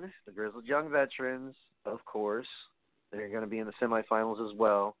won? The Grizzled Young Veterans, of course. They're going to be in the semifinals as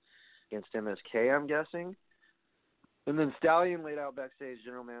well against MSK, I'm guessing. And then Stallion laid out backstage,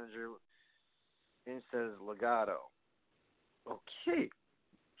 general manager, and it says Legato. Okay.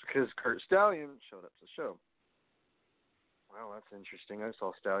 Because Kurt Stallion showed up to the show. Wow, that's interesting. I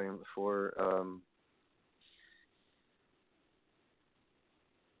saw Stallion before.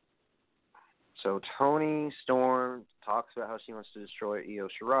 So Tony Storm talks about how she wants to destroy Io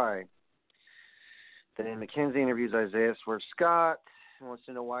Shirai. Then Mackenzie interviews Isaiah Swerve Scott and wants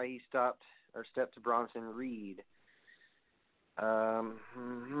to know why he stepped to Bronson Reed.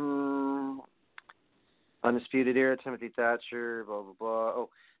 Undisputed Era, Timothy Thatcher, blah, blah, blah. Oh,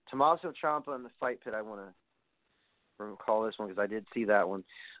 Tommaso Ciampa in the Fight Pit. I want to recall this one because I did see that one.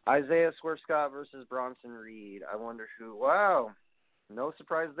 Isaiah Swerve Scott versus Bronson Reed. I wonder who. Wow. No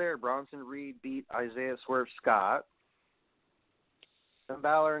surprise there. Bronson Reed beat Isaiah Swerve Scott. Finn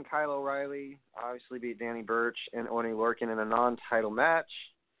Balor and Kyle O'Reilly obviously beat Danny Burch and Oney Lorcan in a non-title match.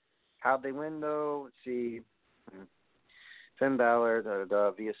 How'd they win, though? Let's see. Finn Balor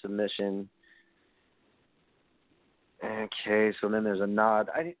via submission. Okay, so then there's a nod.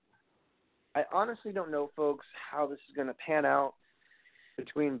 I honestly don't know, folks, how this is going to pan out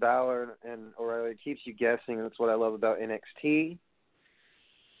between Balor and O'Reilly. It keeps you guessing, and that's what I love about NXT.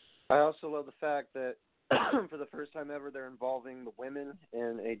 I also love the fact that for the first time ever, they're involving the women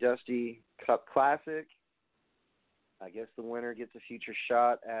in a Dusty Cup Classic. I guess the winner gets a future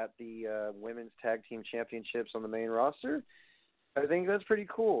shot at the Women's Tag Team Championships on the main roster. I think that's pretty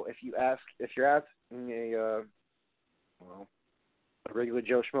cool. If you're asking a regular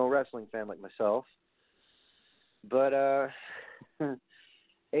Joe Schmo wrestling fan like myself. But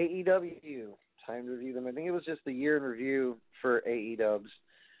AEW, time to review them. I think it was just the year in review for AEWs.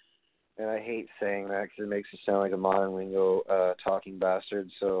 And I hate saying that because it makes it sound like a modern lingo talking bastard.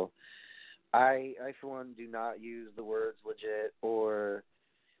 So I, for one, do not use the words legit or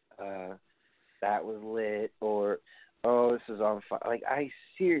that was lit or, oh, this is on fire. Like, I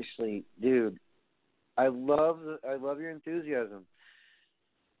seriously, dude, I love your enthusiasm.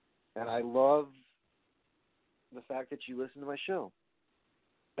 And I love the fact that you listen to my show.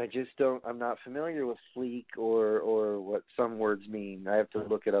 I'm not familiar with Fleek or what some words mean. I have to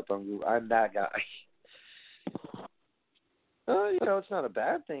look it up on Google. I'm that guy. It's not a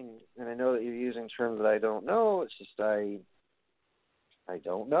bad thing. And I know that you're using terms that I don't know. It's just I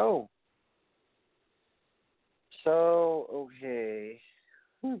don't know. So, okay.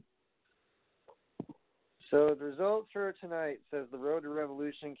 So the results for tonight says the Road to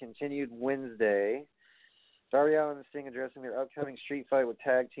Revolution continued Wednesday. Darby Allin and Sting addressing their upcoming street fight with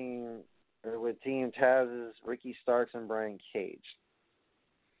Team Taz's Ricky Starks and Brian Cage.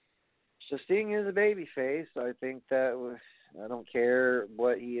 So Sting is a babyface. I think that I don't care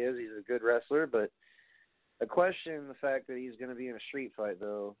what he is. He's a good wrestler, but I question the fact that he's going to be in a street fight,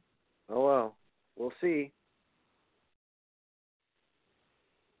 though. Oh well, we'll see.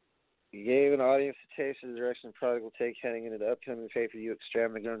 He gave an audience a taste of the direction the product will take heading into the upcoming pay-per-view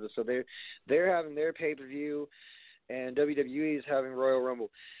Extravaganza. So they're having their pay-per-view, and WWE is having Royal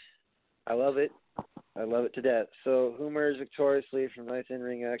Rumble. I love it. I love it to death. So who emerged victoriously from tonight's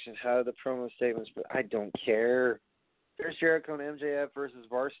in-ring action? How did the promo statements? But I don't care. There's Jericho and MJF versus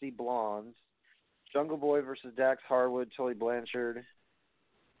Varsity Blondes. Jungle Boy versus Dax Harwood, Tully Blanchard.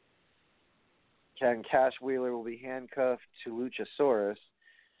 And Cash Wheeler will be handcuffed to Luchasaurus.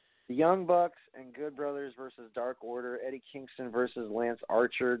 The Young Bucks and Good Brothers versus Dark Order. Eddie Kingston versus Lance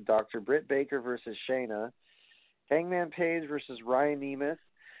Archer. Dr. Britt Baker versus Shayna. Hangman Page versus Ryan Nemeth.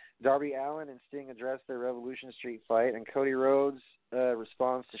 Darby Allin and Sting address their Revolution Street fight. And Cody Rhodes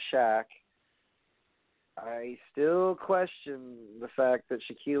responds to Shaq. I still question the fact that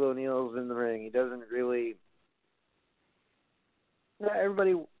Shaquille O'Neal's in the ring. He doesn't really...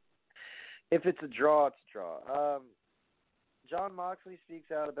 Everybody... If it's a draw, it's a draw. John Moxley speaks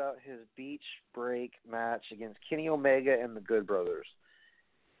out about his beach break match against Kenny Omega and the Good Brothers.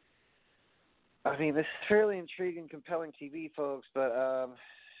 I mean, this is fairly intriguing, compelling TV, folks, but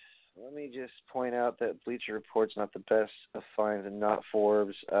let me just point out that Bleacher Report's not the best of finds and not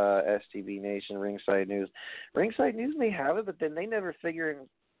Forbes, STB Nation, Ringside News. Ringside News may have it, but then they never figure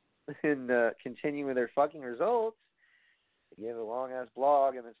in continuing their fucking results. They give a long-ass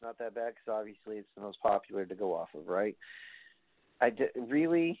blog, and it's not that bad because obviously it's the most popular to go off of, right?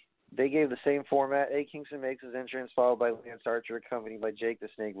 Really? They gave the same format. Eddie Kingston makes his entrance, followed by Lance Archer, accompanied by Jake the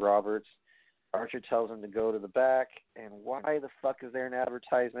Snake Roberts. Archer tells him to go to the back, and why the fuck is there an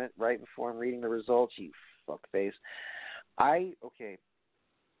advertisement right before I'm reading the results, you fuckface? Okay.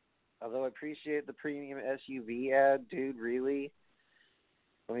 Although I appreciate the premium SUV ad, dude, really?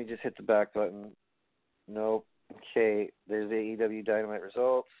 Let me just hit the back button. Nope. Okay, there's the AEW Dynamite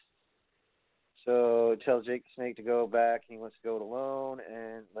results. So it tells Jake the Snake to go back, and he wants to go it alone,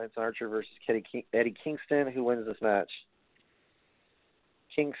 and Lance Archer versus Eddie Kingston, who wins this match.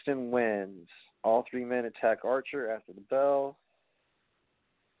 Kingston wins. All three men attack Archer after the bell.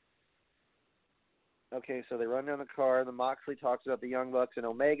 Okay, so they run down the car. The Moxley talks about the Young Bucks and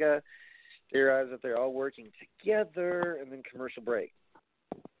Omega. Theorize that they're all working together, and then commercial break.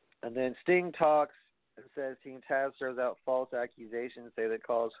 And then Sting talks and says Team Taz throws out false accusations, say they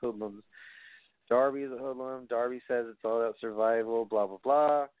call us hoodlums. Darby is a hoodlum. Darby says it's all about survival, blah, blah,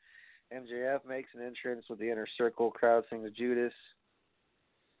 blah. MJF makes an entrance with the Inner Circle. Crowd sings Judas.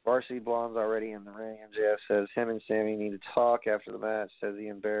 Varsity Blonde's already in the ring. MJF says him and Sammy need to talk after the match. Says he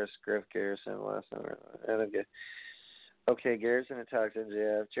embarrassed Griff Garrison last night. Okay, Garrison attacks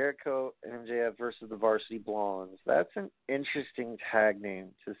MJF. Jericho and MJF versus the Varsity Blondes. That's an interesting tag name,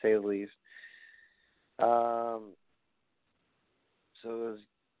 to say the least. So it was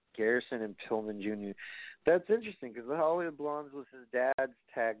Garrison and Pillman Jr. That's interesting because the Hollywood Blondes was his dad's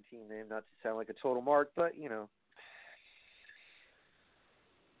tag team name, not to sound like a total mark, but, you know.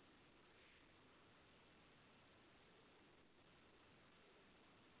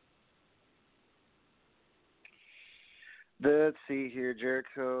 Let's see here.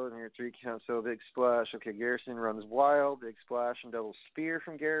 Jericho and your 3 count, so big splash. Okay, Garrison runs wild. Big splash and double spear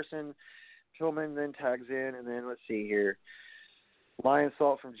from Garrison. Pillman then tags in, and then let's see here. Lion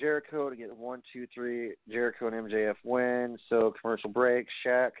Salt from Jericho to get 1, 2, 3. Jericho and MJF win. So commercial break.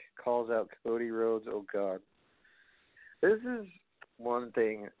 Shaq calls out Cody Rhodes. Oh, God. This is one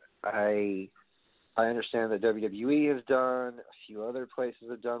thing I understand that WWE has done, a few other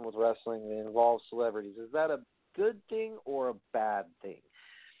places have done with wrestling that involves celebrities. Is that a good thing or a bad thing?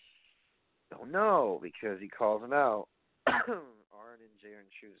 Don't know, because he calls them out. Arn and Jaron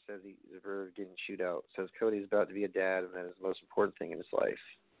Shoot says he's getting chewed out. Says Cody's about to be a dad, and that is the most important thing in his life.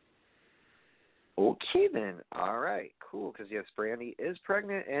 Okay, then. All right, cool, because yes, Brandy is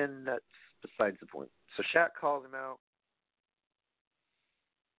pregnant, and that's besides the point. So Shaq calls him out.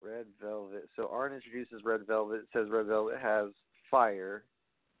 Red Velvet. So Arn introduces Red Velvet. It says Red Velvet has fire.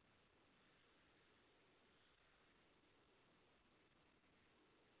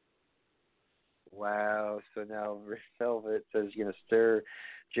 Wow, so now Red Velvet says he's going to stir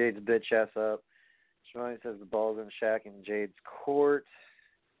Jade's bitch ass up. Shimani says the ball's in Shaq and Jade's court.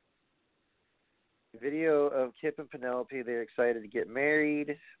 Video of Kip and Penelope. They're excited to get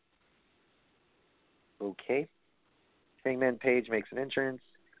married. Okay. Hangman Page makes an entrance.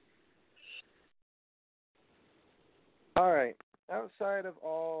 All right. Outside of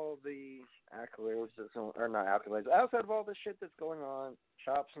all the accolades, or not accolades, outside of all the shit that's going on,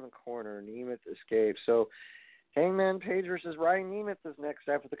 chops in the corner, Nemeth escapes. So Hangman Page versus Ryan Nemeth is next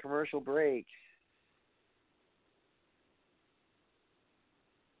after the commercial break.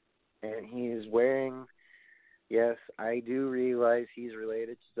 And he is wearing, yes, I do realize he's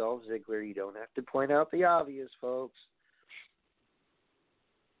related to Dolph Ziggler. You don't have to point out the obvious, folks.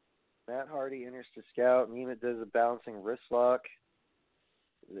 Matt Hardy enters to scout. Nemeth does a bouncing wrist lock.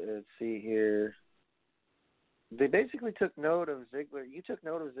 Let's see here. They basically took note of Ziggler. You took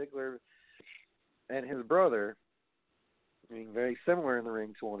note of Ziggler and his brother being very similar in the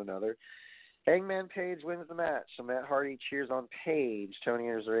ring to one another. Hangman Page wins the match, so Matt Hardy cheers on Page. Tony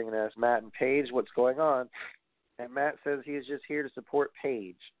enters the ring and asks Matt and Page what's going on, and Matt says he is just here to support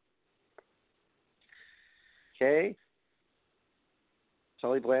Page. Okay.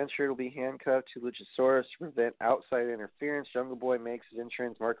 Tully Blanchard will be handcuffed to Luchasaurus to prevent outside interference. Jungle Boy makes his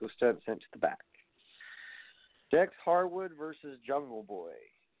entrance. Marco Stunt sent to the back. Dex Harwood versus Jungle Boy.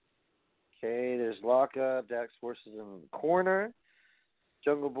 Okay, there's lockup. Dax forces him in the corner.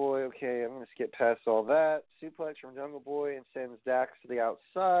 Jungle Boy, okay, I'm going to skip past all that. Suplex from Jungle Boy and sends Dax to the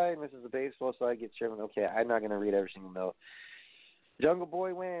outside. Misses the baseball slide, gets Sherman. Okay, I'm not going to read every single note. Jungle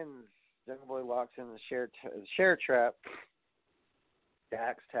Boy wins. Jungle Boy locks in the share trap.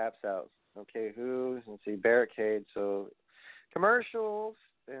 Dax taps out. Okay, let's see, barricade. So commercials,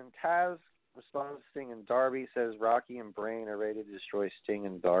 and Taz responds to Sting and Darby, says Rocky and Brain are ready to destroy Sting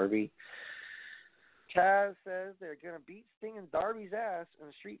and Darby. Taz says they're going to beat Sting and Darby's ass in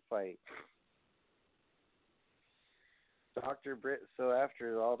a street fight. So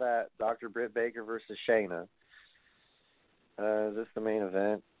after all that, Dr. Britt Baker versus Shayna. Is this the main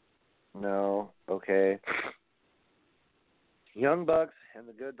event? No. Okay. Young Bucks and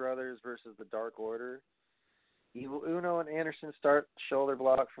the Good Brothers versus the Dark Order. Evil Uno and Anderson start shoulder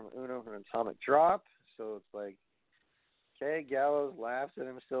block from Uno for an atomic drop. So it's like, okay, Gallows laughs at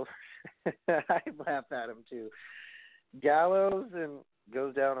him still. I laugh at him too. Gallows and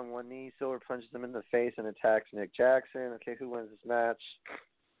goes down on one knee. Silver punches him in the face and attacks Nick Jackson. Okay, who wins this match?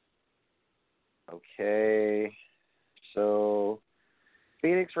 Okay, so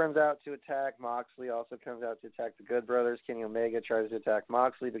Phoenix runs out to attack. Moxley also comes out to attack the Good Brothers. Kenny Omega tries to attack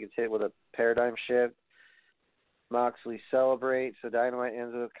Moxley, but gets hit with a paradigm shift. Moxley celebrates. So Dynamite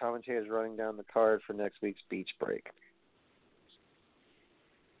ends with commentators running down the card for next week's Beach Break.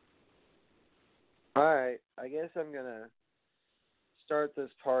 All right, I guess I'm going to start this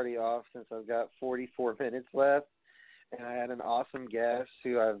party off since I've got 44 minutes left. And I had an awesome guest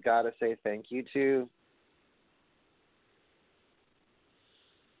who I've got to say thank you to.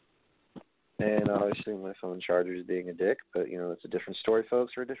 And obviously my phone charger is being a dick, but, it's a different story,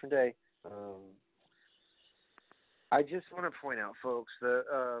 folks, for a different day. I just want to point out, folks, that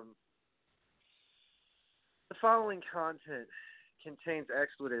the following content contains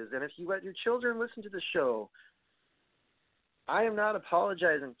expletives, and if you let your children listen to the show, I am not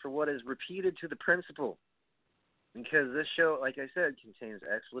apologizing for what is repeated to the principal, because this show, like I said, contains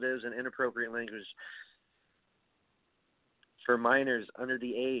expletives and inappropriate language for minors under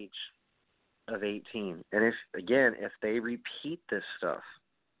the age of 18. And if they repeat this stuff,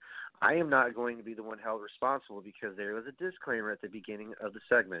 I am not going to be the one held responsible, because there was a disclaimer at the beginning of the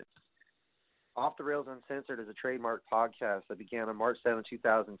segment. Off the Rails Uncensored is a trademark podcast that began on March 7,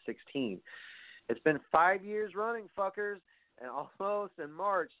 2016. It's been 5 years running, fuckers, and almost in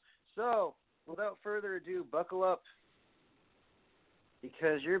March. So, without further ado, buckle up,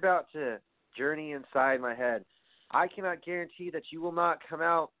 because you're about to journey inside my head. I cannot guarantee that you will not come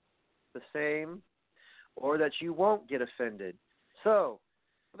out the same or that you won't get offended. So,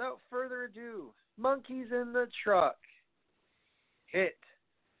 without further ado, monkeys in the truck, hit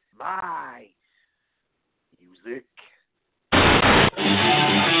my music.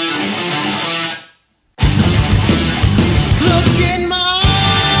 Look in my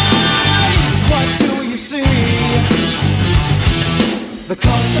eyes, what do you see? The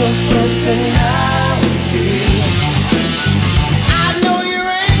cost of personality. I know your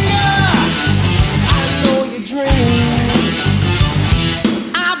anger, I know your dreams.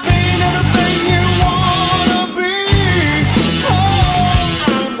 I've been everything you wanna be. Oh,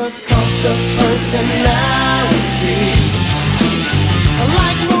 I'm the cost of personality.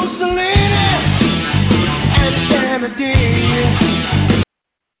 Like Mussolini and Kennedy.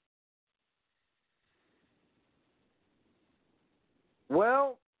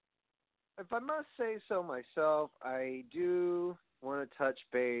 Well, if I must say so myself, I do want to touch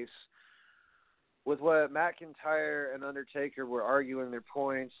base with what McIntyre and Undertaker were arguing their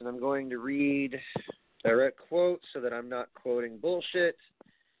points, and I'm going to read direct quotes so that I'm not quoting bullshit,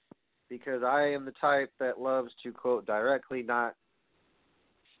 because I am the type that loves to quote directly, not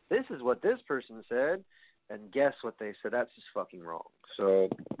this is what this person said, and guess what they said. That's just fucking wrong. So,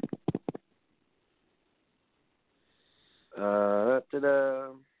 ta-da.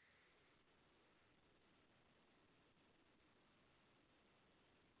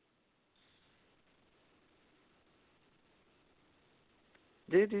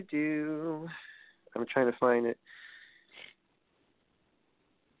 I'm trying to find it.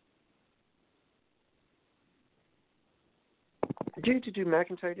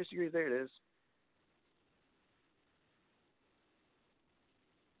 McIntyre disagrees. There it is.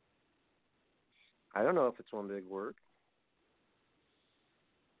 I don't know if it's one big word.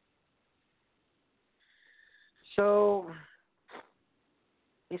 So,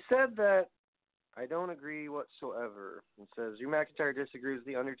 he said that I don't agree whatsoever. It says, Drew McIntyre disagrees with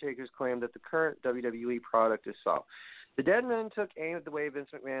The Undertaker's claim that the current WWE product is soft. The dead man took aim at the way Vince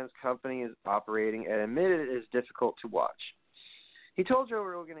McMahon's company is operating and admitted it is difficult to watch. He told Joe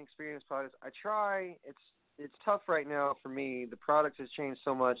Rogan Experience Products, I try. It's tough right now for me. The product has changed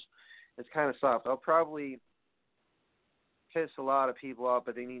so much. It's kind of soft. I'll probably piss a lot of people off,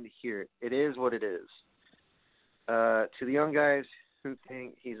 but they need to hear it. It is what it is. To the young guys who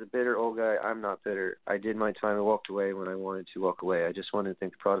think he's a bitter old guy, I'm not bitter. I did my time and walked away when I wanted to walk away. I just wanted to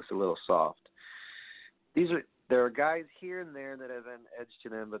think the product's a little soft. There are guys here and there that have an edge to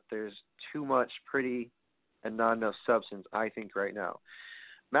them, but there's too much pretty and not enough substance, I think, right now.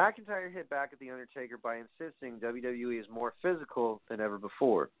 McIntyre hit back at The Undertaker by insisting WWE is more physical than ever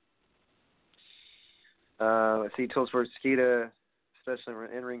before. He told Sports Skeeta, especially from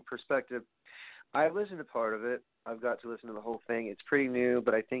an in-ring perspective, I've listened to part of it. I've got to listen to the whole thing. It's pretty new,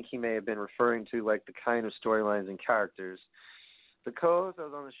 but I think he may have been referring to like the kind of storylines and characters. The co-host that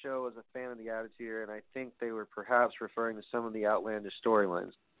was on the show was a fan of the Attitude, and I think they were perhaps referring to some of the outlandish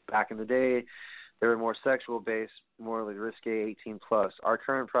storylines. Back in the day, they were more sexual-based, more like risque 18+. Our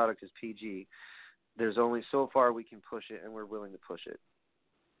current product is PG. There's only so far we can push it, and we're willing to push it.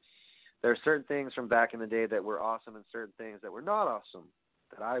 There are certain things from back in the day that were awesome and certain things that were not awesome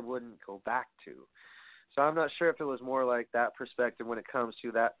that I wouldn't go back to. So I'm not sure if it was more like that perspective when it comes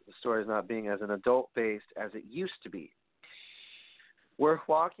to that the story is not being as an adult-based as it used to be. We're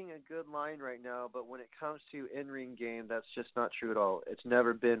walking a good line right now, but when it comes to in-ring game, that's just not true at all. It's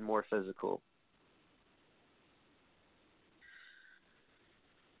never been more physical.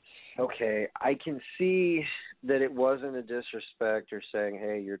 Okay, I can see that it wasn't a disrespect or saying,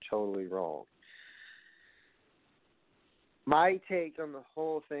 hey, you're totally wrong. My take on the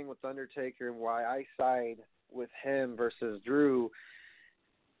whole thing with Undertaker and why I side with him versus Drew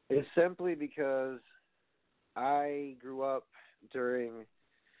is simply because I grew up during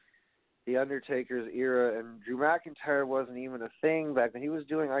the Undertaker's era, and Drew McIntyre wasn't even a thing back then. He was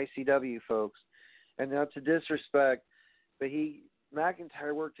doing ICW, folks. And not to disrespect, but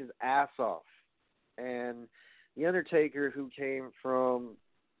McIntyre worked his ass off. And the Undertaker, who came from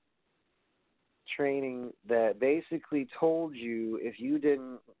training that basically told you if you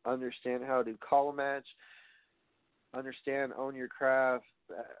didn't understand how to call a match, understand, own your craft,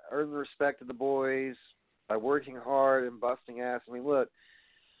 earn the respect of the boys by working hard and busting ass. I mean, look,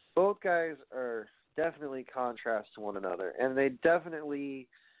 both guys are definitely contrast to one another, and they definitely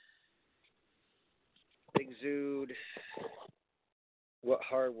exude what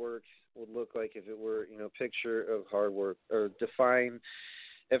hard work would look like if it were, picture of hard work, or define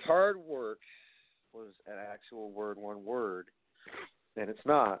if hard work was an actual word, one word, and it's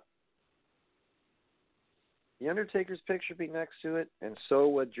not. The Undertaker's picture be next to it, and so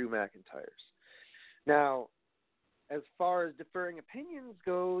would Drew McIntyre's. Now, as far as deferring opinions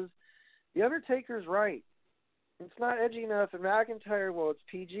goes, the Undertaker's right. It's not edgy enough, and McIntyre, well, it's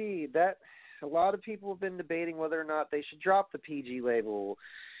PG. That a lot of people have been debating whether or not they should drop the PG label.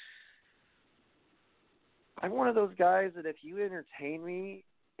 I'm one of those guys that if you entertain me,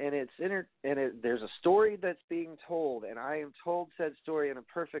 and there's a story that's being told, and I am told said story in a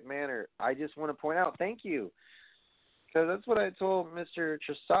perfect manner, I just want to point out, thank you. Because that's what I told Mr.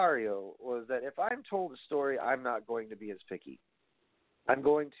 Tresario, was that if I'm told a story, I'm not going to be as picky. I'm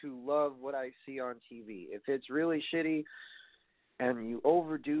going to love what I see on TV. If it's really shitty and you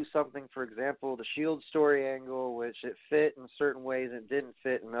overdo something, for example, the Shield story angle, which it fit in certain ways and didn't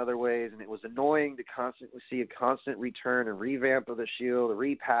fit in other ways, and it was annoying to constantly see a constant return and revamp of the Shield, a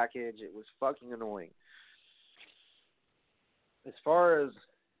repackage. It was fucking annoying. As far as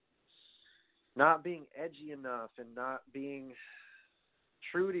not being edgy enough and not being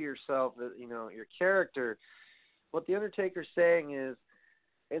true to yourself, your character. What the Undertaker's saying is,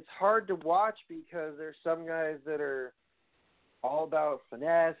 it's hard to watch because there's some guys that are all about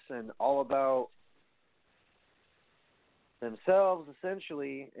finesse and all about themselves,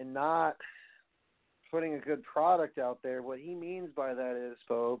 essentially, and not putting a good product out there. What he means by that is,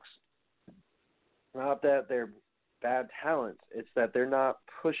 folks, not that they're bad talent. It's that they're not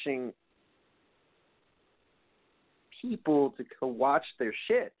pushing people to go watch their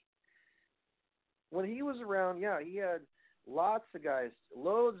shit. When he was around, he had loads of guys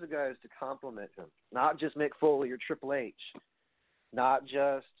to compliment him. Not just Mick Foley or Triple H. Not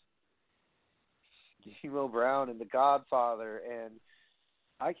just D'Lo Brown and The Godfather. And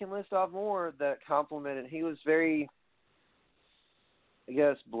I can list off more that complimented. He was very,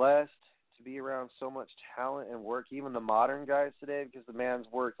 blessed to be around so much talent and work, even the modern guys today, because the man's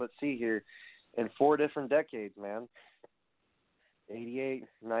worked, let's see here, in 4 different decades, man. 88,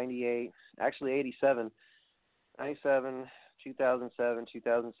 98, actually 87, 97, 2007,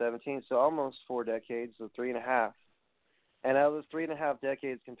 2017, so almost 4 decades, so 3.5. And out of those 3.5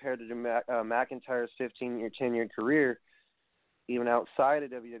 decades compared to McIntyre's 15-year, 10-year career, even outside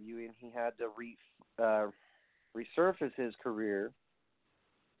of WWE, and he had to resurface his career,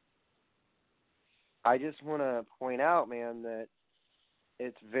 I just want to point out, man, that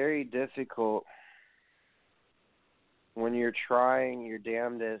it's very difficult when you're trying your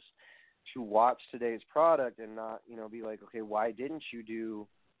damnedest to watch today's product and not, be like, okay, why didn't you do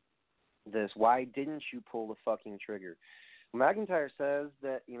this? Why didn't you pull the fucking trigger? McIntyre says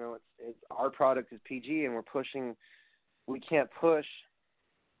that, it's our product is PG and we can't push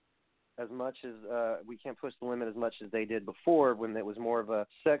as much as, we can't push the limit as much as they did before when it was more of a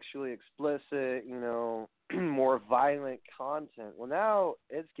sexually explicit, more violent content. Well, now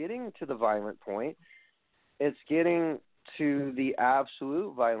it's getting to the violent point. It's getting to the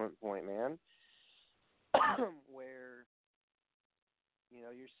absolute violent point, man, where,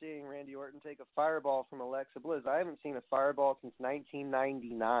 you're seeing Randy Orton take a fireball from Alexa Bliss. I haven't seen a fireball since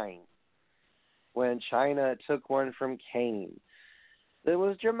 1999 when Chyna took one from Kane. It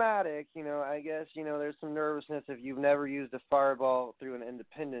was dramatic, I guess, there's some nervousness if you've never used a fireball through an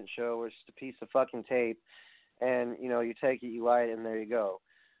independent show where it's just a piece of fucking tape and, you take it, you light it, and there you go.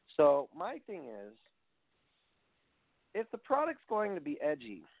 So my thing is, if the product's going to be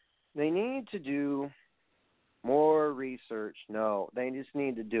edgy, they need to do more research. No, they just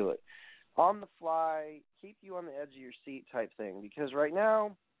need to do it. On the fly, keep you on the edge of your seat type thing. Because right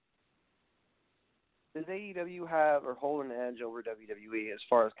now, does AEW have or hold an edge over WWE as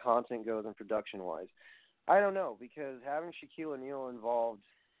far as content goes and production-wise? I don't know, because having Shaquille O'Neal involved,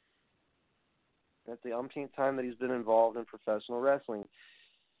 that's the umpteenth time that he's been involved in professional wrestling.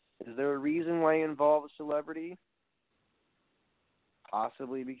 Is there a reason why you involve a celebrity?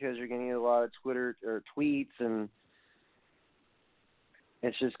 Possibly because you're going to get a lot of Twitter or tweets, and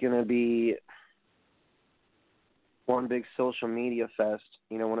it's just going to be one big social media fest,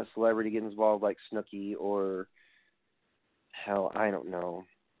 when a celebrity gets involved like Snooki or, hell, I don't know.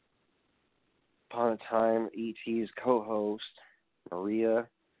 Upon a time, E.T.'s co-host, Maria,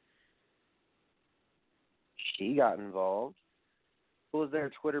 she got involved. Who was there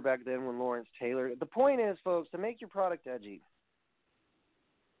on Twitter back then when Lawrence Taylor? The point is, folks, to make your product edgy,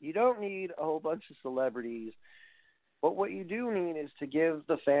 you don't need a whole bunch of celebrities, but what you do need is to give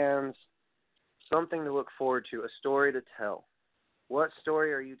the fans something to look forward to, a story to tell. What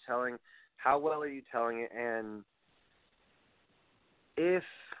story are you telling? How well are you telling it? And if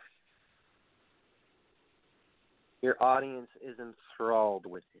your audience is enthralled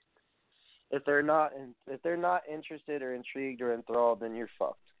with it, if they're not interested or intrigued or enthralled, then you're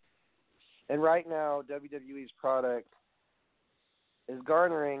fucked. And right now, WWE's product is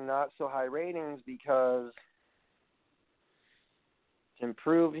garnering not so high ratings because it's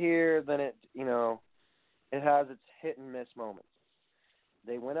improved here, then it has its hit and miss moments.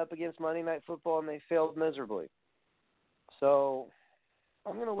 They went up against Monday Night Football and they failed miserably. So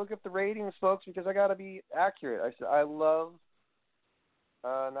I'm going to look at the ratings, folks, because I got to be accurate. I love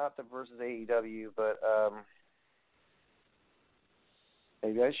not the versus AEW, but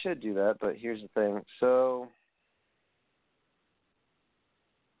maybe I should do that, but here's the thing. So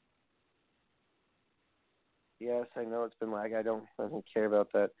yes, I know it's been I don't care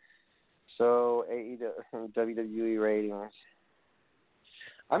about that. So WWE ratings.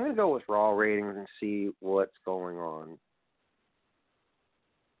 I'm going to go with Raw ratings and see what's going on.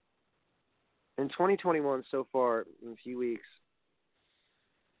 In 2021 so far, in a few weeks,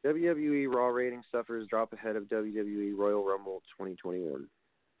 WWE Raw ratings suffers drop ahead of WWE Royal Rumble 2021.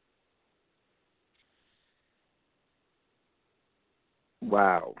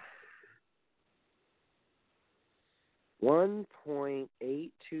 Wow.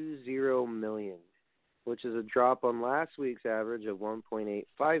 1.820 million, which is a drop on last week's average of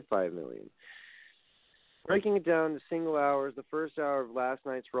 1.855 million. Breaking it down to single hours, the first hour of last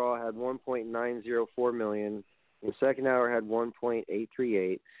night's Raw had 1.904 million, the second hour had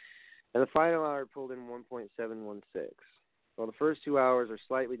 1.838, and the final hour pulled in 1.716. While the first 2 hours are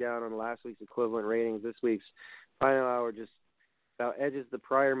slightly down on last week's equivalent ratings, this week's final hour just about edges the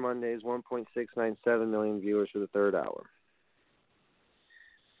prior Monday's 1.697 million viewers for the third hour.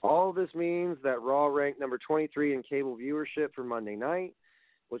 All this means that Raw ranked number 23 in cable viewership for Monday night,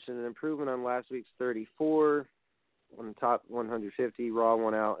 which is an improvement on last week's 34. On the top 150, Raw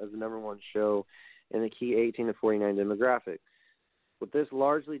won out as the number one show in the key 18 to 49 demographic. With this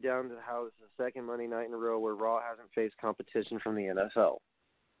largely down to how this is the second Monday night in a row where Raw hasn't faced competition from the NFL.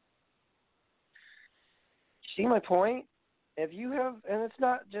 See my point? If you have, and it's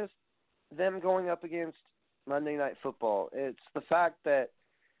not just them going up against Monday Night Football, it's the fact that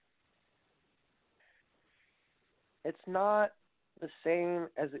it's not the same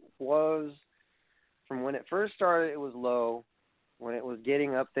as it was from when it first started. It was low, when it was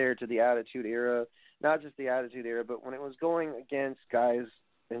getting up there to the Attitude Era, not just the Attitude Era, but when it was going against guys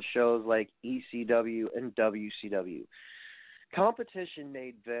in shows like ECW and WCW. Competition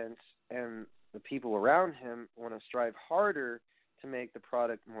made Vince and the people around him want to strive harder to make the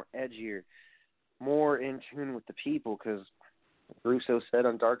product more edgier, more in tune with the people, because Russo said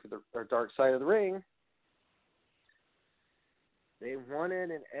on Dark Side of the Ring, they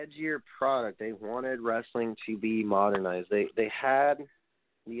wanted an edgier product. They wanted wrestling to be modernized. They had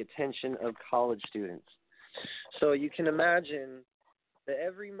the attention of college students. So you can imagine that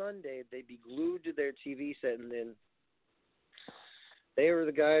every Monday they'd be glued to their TV set, and then they were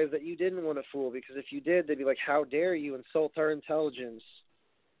the guys that you didn't want to fool, because if you did, they'd be like, how dare you insult our intelligence?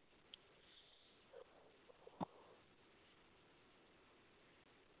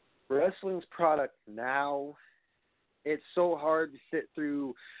 Wrestling's product now, it's so hard to sit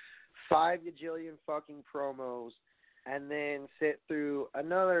through 5 gajillion fucking promos and then sit through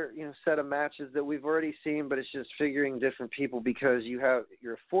another, set of matches that we've already seen, but it's just figuring different people, because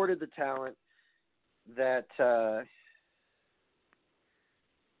you're afforded the talent that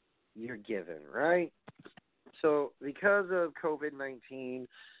you're given, right? So because of COVID-19,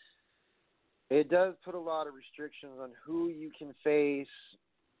 it does put a lot of restrictions on who you can face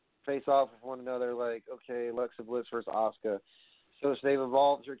off with one another, like, okay, Alexa Bliss versus Asuka. So they've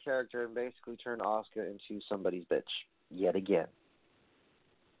evolved her character and basically turned Asuka into somebody's bitch yet again.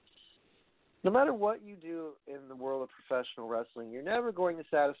 No matter what you do in the world of professional wrestling, you're never going to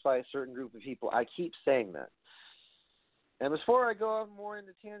satisfy a certain group of people. I keep saying that. And before I go off more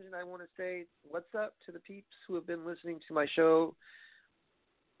into tangent, I want to say what's up to the peeps who have been listening to my show.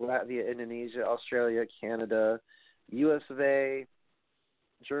 Latvia, Indonesia, Australia, Canada, US of A,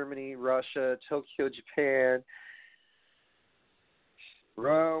 Germany, Russia, Tokyo, Japan,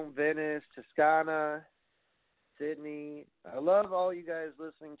 Rome, Venice, Toscana, Sydney. I love all you guys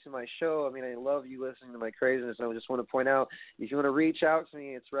listening to my show. I mean, I love you listening to my craziness. I just want to point out, if you want to reach out to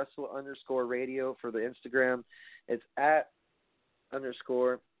me, it's Wrestle_radio for the Instagram. It's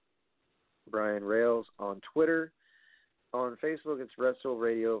 @_Brian Rails on Twitter. On Facebook, it's Wrestle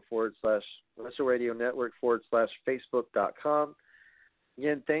Radio Network /Facebook.com.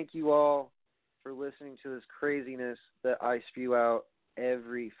 Again, thank you all for listening to this craziness that I spew out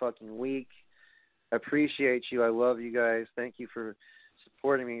every fucking week. I appreciate you. I love you guys. Thank you for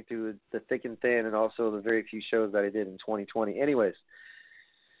supporting me through the thick and thin, and also the very few shows that I did in 2020. Anyways,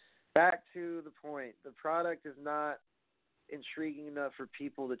 back to the point. The product is not intriguing enough for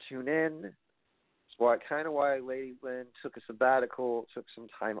people to tune in. It's why Lady Lynn took a sabbatical, took some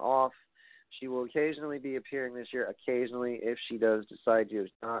time off. She will occasionally be appearing this year. Occasionally, if she does decide to,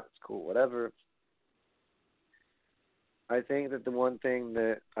 if not, it's cool, whatever. I think that the one thing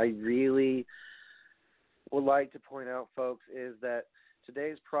that I really would like to point out, folks, is that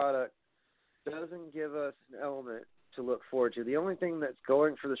today's product doesn't give us an element to look forward to. The only thing that's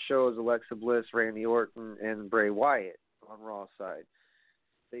going for the show is Alexa Bliss, Randy Orton, and Bray Wyatt on Raw's side.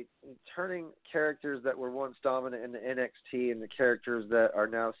 They turning characters that were once dominant in the NXT into characters that are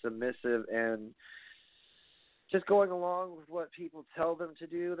now submissive and just going along with what people tell them to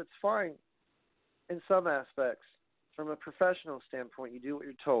do. That's fine in some aspects. From a professional standpoint, you do what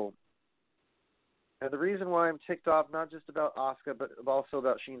you're told. And the reason why I'm ticked off, not just about Asuka, but also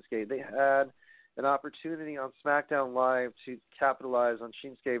about Shinsuke, they had an opportunity on SmackDown Live to capitalize on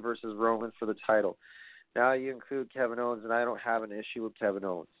Shinsuke versus Roman for the title. Now you include Kevin Owens, and I don't have an issue with Kevin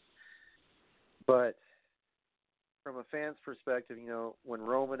Owens. But from a fan's perspective, you know, when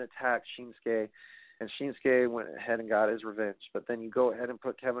Roman attacked Shinsuke, and Shinsuke went ahead and got his revenge, but then you go ahead and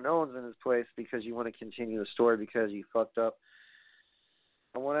put Kevin Owens in his place because you want to continue the story because you fucked up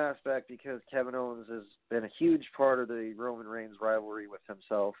on one aspect, because Kevin Owens has been a huge part of the Roman Reigns rivalry with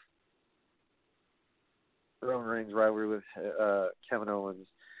himself. Roman Reigns rivalry with Kevin Owens.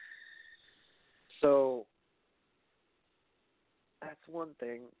 So that's one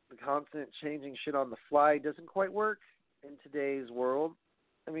thing. The constant changing shit on the fly doesn't quite work in today's world.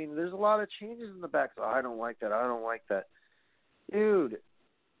 I mean, there's a lot of changes in the back. So I don't like that. I don't like that. Dude,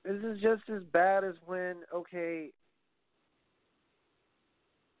 this is just as bad as when, okay,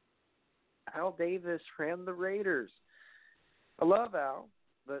 Al Davis ran the Raiders. I love Al,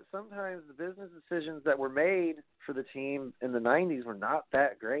 but sometimes the business decisions that were made for the team in the 90s were not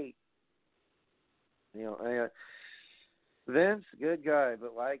that great. You know, Vince, good guy,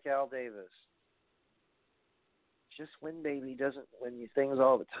 but like Al Davis, just win, baby, doesn't win you things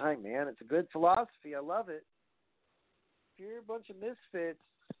all the time, man. It's a good philosophy. I love it. If you're a bunch of misfits,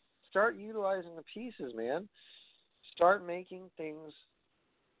 start utilizing the pieces, man. Start making things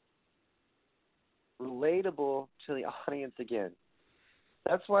relatable to the audience again.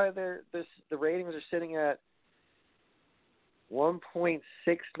 That's why the ratings are sitting at 1.697.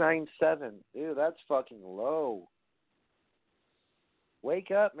 Dude, that's fucking low.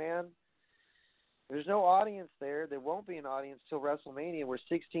 Wake up, man. There's no audience there. There won't be an audience till WrestleMania, where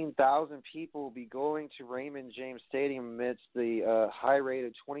 16,000 people will be going to Raymond James Stadium amidst the high rate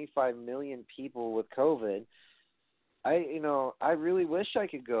of 25 million people with COVID. I really wish I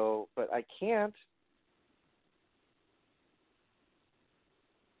could go, but I can't.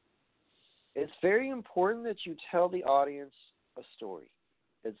 It's very important that you tell the audience a story.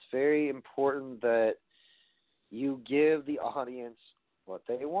 It's very important that you give the audience what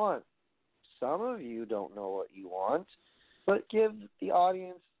they want. Some of you don't know what you want, but give the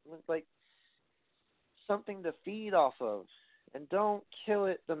audience like something to feed off of, and don't kill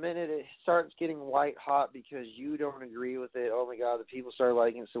it the minute it starts getting white hot because you don't agree with it. Oh my God, the people start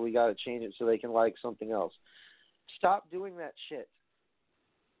liking it, so we got to change it so they can like something else. Stop doing that shit.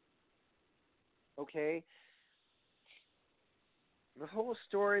 Okay? The whole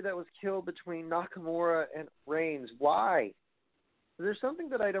story that was killed between Nakamura and Reigns, why? There's something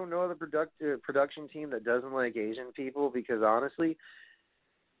that I don't know of the production team that doesn't like Asian people, because honestly,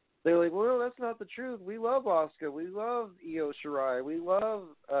 they're like, well, that's not the truth. We love Asuka. We love Io Shirai. We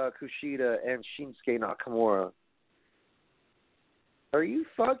love Kushida and Shinsuke Nakamura. Are you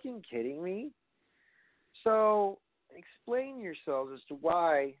fucking kidding me? So explain yourselves as to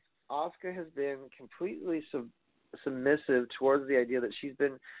why Asuka has been completely submissive towards the idea that she's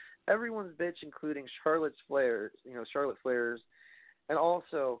been everyone's bitch, including Charlotte Flair's, and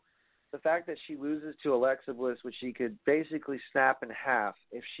also the fact that she loses to Alexa Bliss, which she could basically snap in half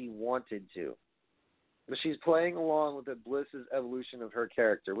if she wanted to. But she's playing along with the Bliss's evolution of her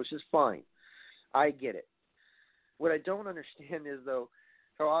character, which is fine. I get it. What I don't understand is, though,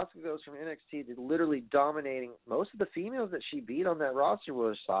 how Asuka goes from NXT to literally dominating. Most of the females that she beat on that roster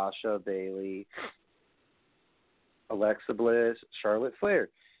was Sasha, Bayley, Alexa Bliss, Charlotte Flair.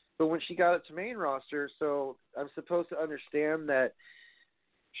 But when she got it to main roster, so I'm supposed to understand that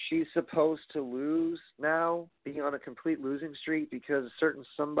she's supposed to lose now, be on a complete losing streak because a certain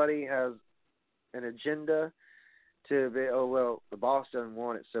somebody has an agenda to be, oh, well, the boss doesn't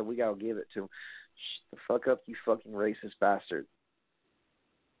want it, so we got to give it to him. Shut the fuck up, you fucking racist bastard.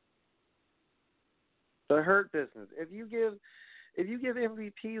 The Hurt Business. If you give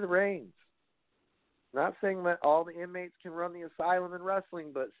MVP the reins, not saying that all the inmates can run the asylum in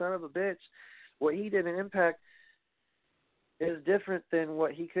wrestling, but son of a bitch, what he did in Impact is different than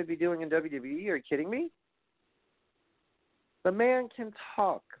what he could be doing in WWE. Are you kidding me? The man can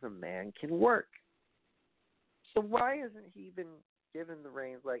talk. The man can work. So why isn't he been given the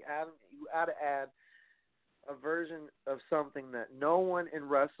reins? Like, you ought to add a version of something that no one in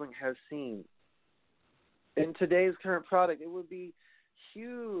wrestling has seen. In today's current product, it would be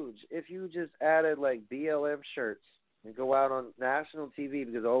huge if you just added like BLM shirts and go out on national TV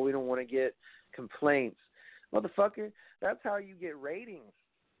because, oh, we don't want to get complaints. Motherfucker, that's how you get ratings,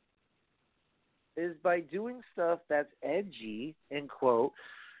 is by doing stuff that's edgy, end quote.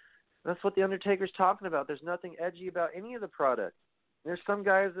 That's what the Undertaker's talking about. There's nothing edgy about any of the product. There's some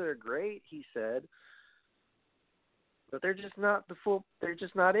guys that are great, he said, but they're just not they're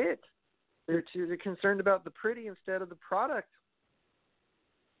just not it. They're concerned about the pretty instead of the product.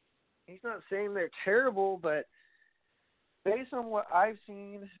 He's not saying they're terrible, but based on what I've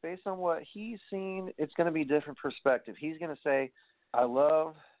seen, based on what he's seen, it's going to be a different perspective. He's going to say, I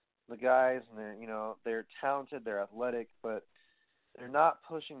love the guys, and they're talented, they're athletic, but they're not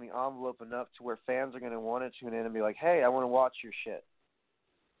pushing the envelope enough to where fans are going to want to tune in and be like, hey, I want to watch your shit.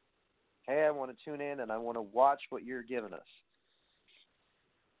 Hey, I want to tune in and I want to watch what you're giving us.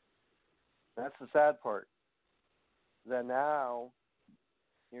 That's the sad part. That now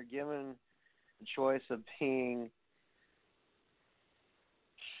you're given the choice of being,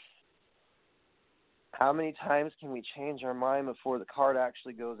 how many times can we change our mind before the card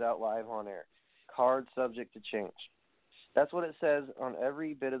actually goes out live on air? Card subject to change. That's what it says on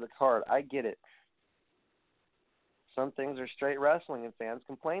every bit of the card. I get it. Some things are straight wrestling, and fans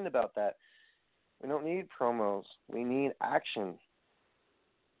complain about that. We don't need promos. We need action.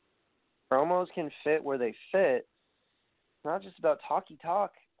 Promos can fit where they fit. It's not just about talky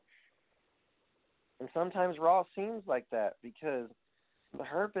talk. And sometimes Raw seems like that because the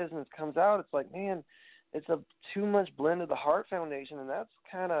Hurt Business comes out. It's like, man, it's a too much blend of the Hart Foundation, and that's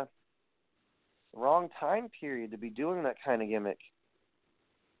kind of the wrong time period to be doing that kind of gimmick.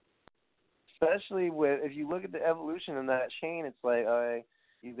 Especially if you look at the evolution in that chain, it's like,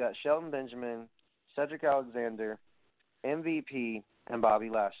 you've got Shelton Benjamin, Cedric Alexander, MVP, and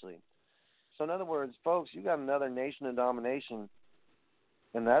Bobby Lashley. So in other words, folks, you got another Nation of Domination,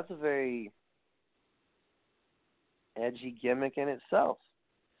 and that's a very edgy gimmick in itself.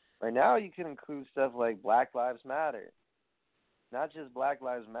 Right now you can include stuff like Black Lives Matter. Not just Black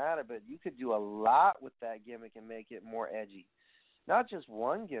Lives Matter, but you could do a lot with that gimmick and make it more edgy. Not just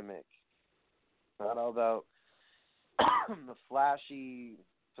one gimmick. Not all about the flashy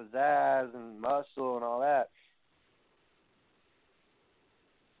pizzazz and muscle and all that.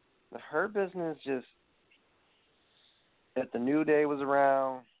 The Hurt Business just, if the New Day was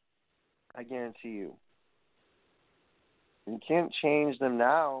around, I guarantee you can't change them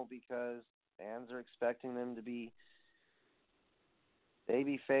now because fans are expecting them to be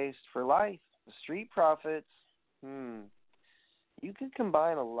baby-faced for life. The Street Profits, you could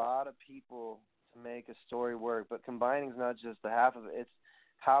combine a lot of people to make a story work, but combining is not just the half of it. It's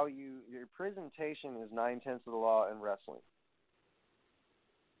how your presentation is 9/10 of the law in wrestling.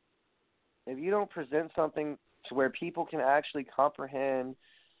 If you don't present something to where people can actually comprehend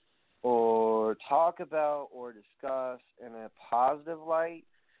or talk about or discuss in a positive light,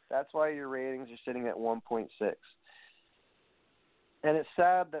 that's why your ratings are sitting at 1.6. And it's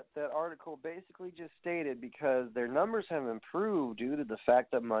sad that that article basically just stated because their numbers have improved due to the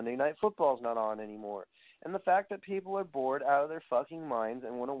fact that Monday Night Football is not on anymore. And the fact that people are bored out of their fucking minds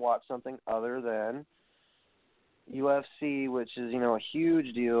and want to watch something other than UFC, which is, a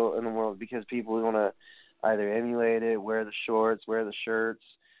huge deal in the world because people want to either emulate it, wear the shorts, wear the shirts.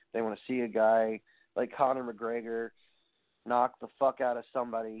 They want to see a guy like Conor McGregor knock the fuck out of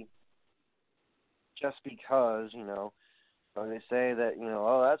somebody just because, or they say that,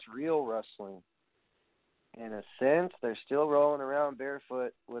 oh, that's real wrestling. In a sense, they're still rolling around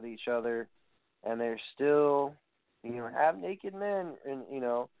barefoot with each other, and they're still, have naked men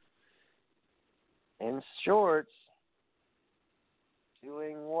in shorts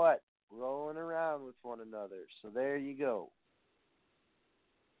doing what? Rolling around with one another. So there you go.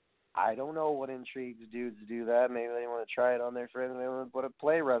 I don't know what intrigues dudes to do that. Maybe they want to try it on their friends and they want to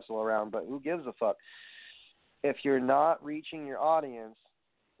play wrestle around, but who gives a fuck? If you're not reaching your audience,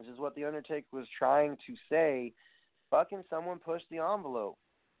 which is what The Undertaker was trying to say, fucking someone push the envelope.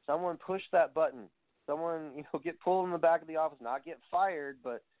 Someone push that button. Someone, get pulled in the back of the office, not get fired,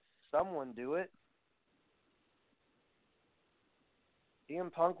 but someone do it.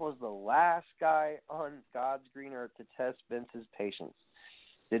 CM Punk was the last guy on God's green earth to test Vince's patience.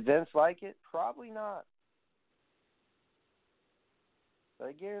 Did Vince like it? Probably not. But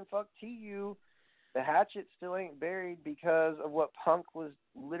again, fuck you. The hatchet still ain't buried because of what Punk was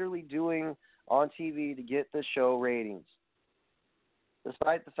literally doing on TV to get the show ratings.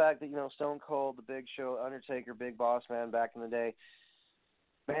 Despite the fact that, Stone Cold, The Big Show, Undertaker, Big Boss Man back in the day,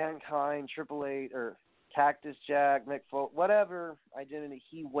 Mankind, Triple H, or Cactus Jack, Mick Foley, whatever identity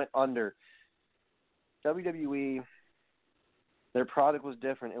he went under. WWE, their product was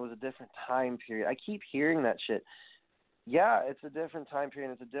different. It was a different time period. I keep hearing that shit. Yeah, it's a different time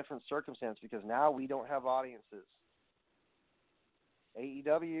period. It's a different circumstance because now we don't have audiences.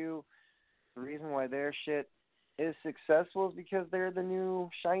 AEW, the reason why their shit is successful is because they're the new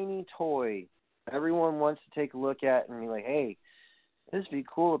shiny toy. Everyone wants to take a look at and be like, hey, this would be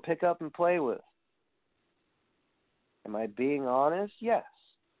cool to pick up and play with. Am I being honest? Yes.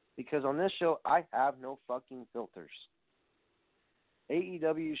 Because on this show, I have no fucking filters.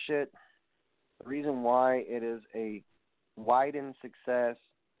 AEW shit, the reason why it is a widened success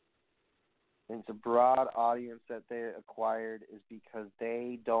it's a broad audience that they acquired, is because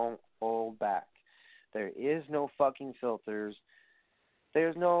they don't hold back. There is no fucking filters.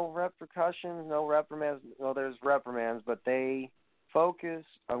 There's no repercussions, no reprimands. Well, there's reprimands, but they focus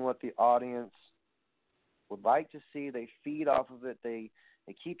on what the audience would like to see. They feed off of it. They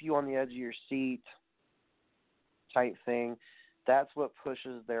keep you on the edge of your seat type thing. That's what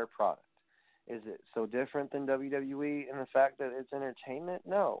pushes their product. Is it so different than WWE in the fact that it's entertainment?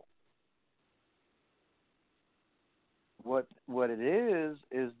 No. What it is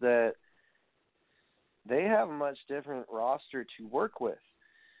that they have a much different roster to work with.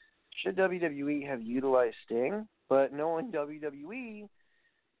 Should WWE have utilized Sting? But knowing WWE,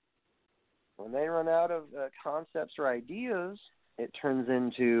 when they run out of concepts or ideas, it turns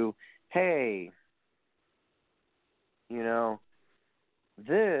into, hey,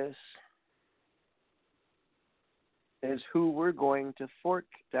 this is who we're going to force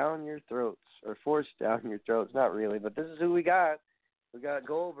down your throats. Not really, but this is who we got. We got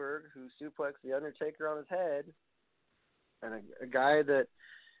Goldberg, who suplexed the Undertaker on his head, and a guy that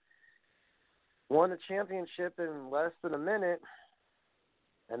won the championship in less than a minute,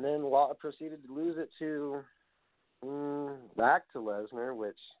 and then proceeded to lose it back to Lesnar,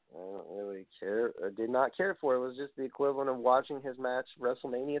 which I don't really care, or did not care for. It was just the equivalent of watching his match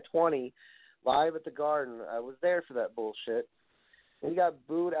WrestleMania 20 live at the Garden. I was there for that bullshit. He got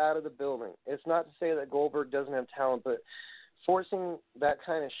booed out of the building. It's not to say that Goldberg doesn't have talent, but forcing that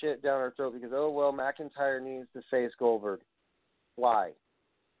kind of shit down our throat because, McIntyre needs to face Goldberg. Why?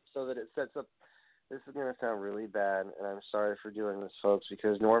 So that it sets up. This is going to sound really bad, and I'm sorry for doing this, folks,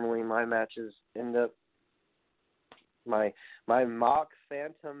 because normally my matches end up, my mock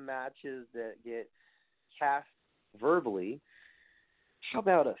phantom matches that get cast verbally. How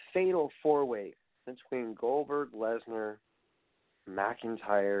about a fatal four-way between Goldberg, Lesnar,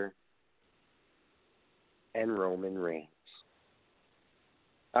 McIntyre, and Roman Reigns?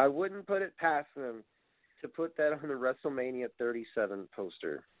 I wouldn't put it past them to put that on the WrestleMania 37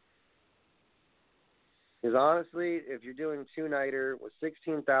 poster. Because honestly, if you're doing two-nighter with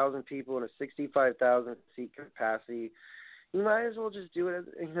 16,000 people in a 65,000-seat capacity, you might as well just do it at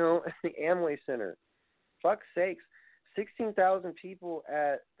the Amway Center. Fuck's sakes, 16,000 people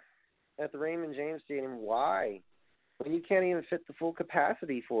at the Raymond James Stadium. Why? When you can't even fit the full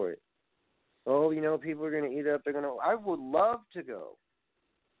capacity for it. People are going to eat up. I would love to go.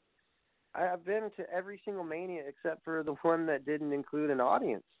 I have been to every single Mania except for the one that didn't include an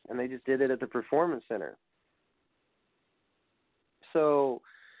audience, and they just did it at the Performance Center. So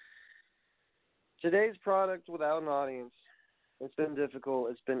today's product without an audience, it's been difficult.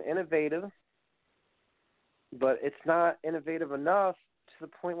 It's been innovative, but it's not innovative enough to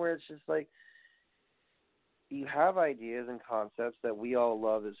the point where it's just like you have ideas and concepts that we all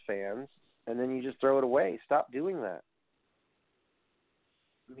love as fans, and then you just throw it away. Stop doing that.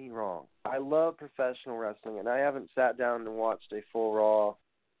 Me wrong. I love professional wrestling, and I haven't sat down and watched a full Raw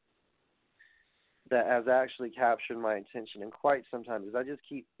that has actually captured my attention in quite some time, because I just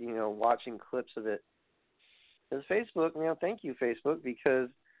keep, watching clips of it. Because Facebook, thank you, Facebook,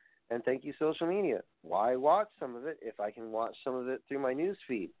 and thank you, social media. Why watch some of it if I can watch some of it through my news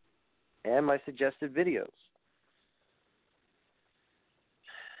feed and my suggested videos?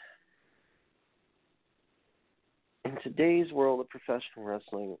 In today's world of professional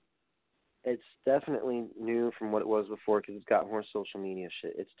wrestling, it's definitely new from what it was before because it's got more social media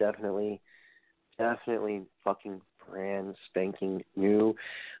shit. It's definitely fucking brand spanking new.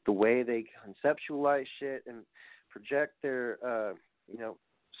 The way they conceptualize shit and project their,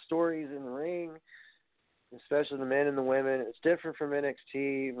 stories in the ring, especially the men and the women. It's different from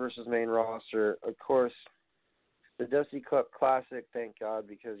NXT versus main roster. Of course, the Dusty Cup Classic, thank God,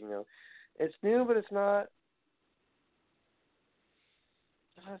 because, it's new, but it's not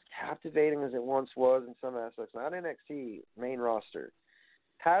as captivating as it once was in some aspects. Not NXT main roster.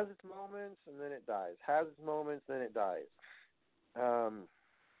 Has its moments, and then it dies. Has its moments, then it dies.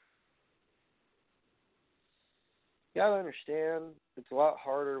 You gotta understand, it's a lot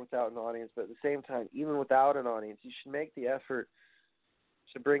harder without an audience, but at the same time, even without an audience, you should make the effort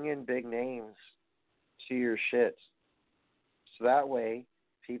to bring in big names to your shit. So that way,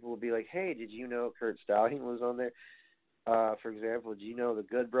 people will be like, hey, did you know Kurt Stallion was on there? For example, did you know the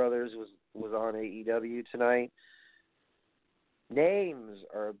Good Brothers was on AEW tonight? Names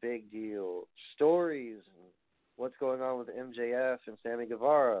are a big deal. Stories, and what's going on with MJF and Sammy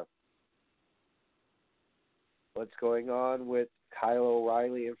Guevara. What's going on with Kyle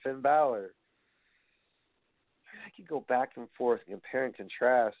O'Reilly and Finn Balor. I could go back and forth and compare and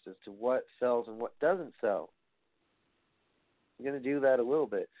contrast as to what sells and what doesn't sell. I'm going to do that a little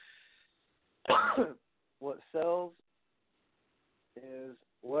bit. what sells is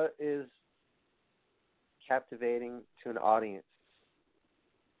what is captivating to an audience.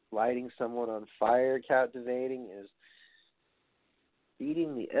 Lighting someone on fire captivating is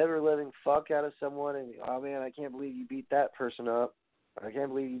beating the ever-living fuck out of someone and, oh, man, I can't believe you beat that person up. I can't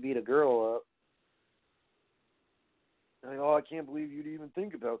believe you beat a girl up. Like, oh, I can't believe you'd even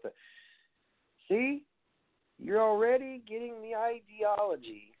think about that. See? You're already getting the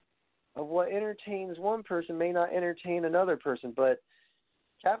ideology of what entertains one person may not entertain another person, but,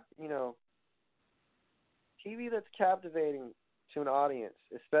 TV that's captivating to an audience,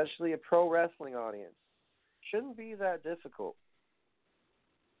 especially a pro wrestling audience, shouldn't be that difficult.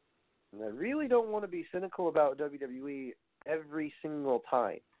 And I really don't want to be cynical about WWE every single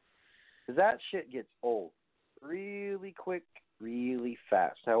time, because that shit gets old really quick, really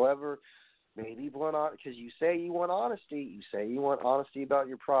fast. However, maybe blunt on, because you say you want honesty. You say you want honesty about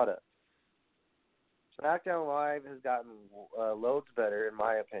your product. SmackDown Live has gotten loads better, in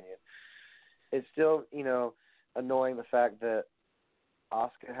my opinion. It's still, annoying the fact that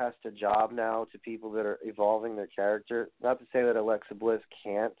Asuka has to job now to people that are evolving their character. Not to say that Alexa Bliss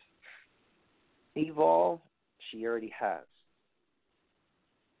can't evolve. She already has.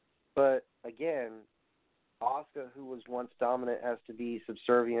 But, again, Asuka, who was once dominant, has to be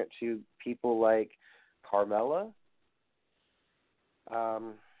subservient to people like Carmella,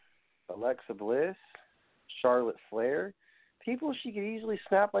 Alexa Bliss, Charlotte Flair, people she could easily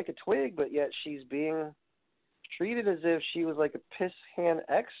snap like a twig, but yet she's being treated as if she was like a piss hand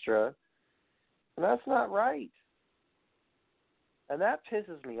extra, and that's not right. And that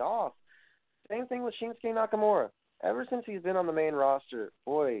pisses me off. Same thing with Shinsuke Nakamura. Ever since he's been on the main roster,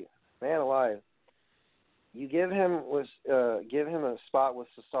 boy, man alive, you give him a spot with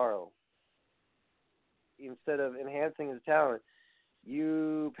Cesaro. Instead of enhancing his talent,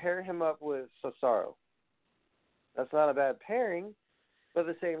 you pair him up with Cesaro. That's not a bad pairing, but at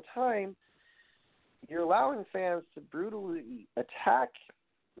the same time, you're allowing fans to brutally attack.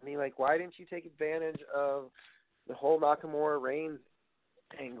 I mean, like, why didn't you take advantage of the whole Nakamura Reigns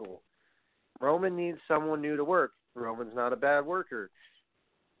angle? Roman needs someone new to work. Roman's not a bad worker.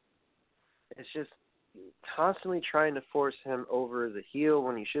 It's just constantly trying to force him over the heel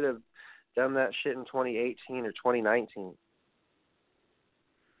when he should have done that shit in 2018 or 2019.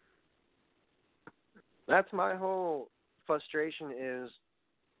 That's my whole frustration is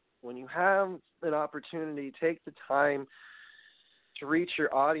when you have an opportunity, take the time to reach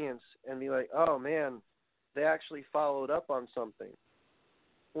your audience and be like, oh, man, they actually followed up on something.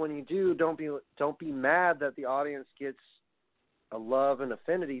 When you do, don't be mad that the audience gets a love and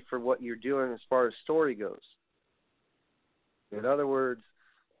affinity for what you're doing as far as story goes. In other words,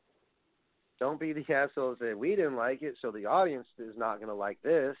 don't be the asshole that say, we didn't like it, so the audience is not going to like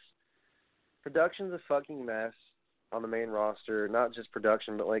this. Production's a fucking mess on the main roster, not just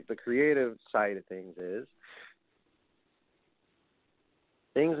production, but like the creative side of things is.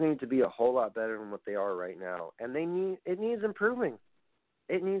 Things need to be a whole lot better than what they are right now, and it needs improving.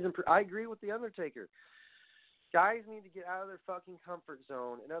 I agree with the Undertaker. Guys need to get out of their fucking comfort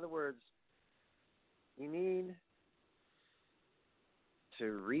zone. In other words, you need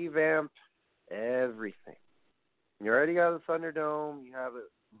to revamp everything. You already got the Thunderdome. You have a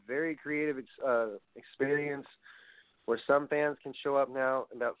very creative experience where some fans can show up now,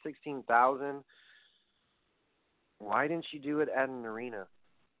 about 16,000. Why didn't you do it at an arena?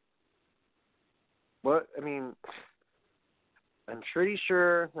 I'm pretty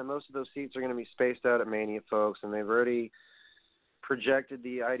sure that most of those seats are going to be spaced out at Mania, folks, and they've already projected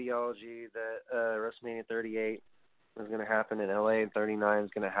the ideology that WrestleMania 38 is going to happen in LA and 39 is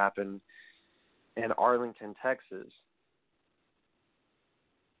going to happen in Arlington, Texas.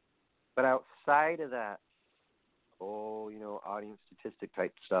 But outside of that, audience statistic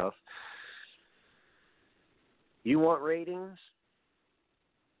type stuff, you want ratings?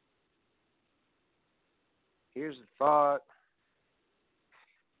 Here's the thought.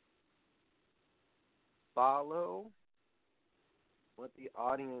 Follow what the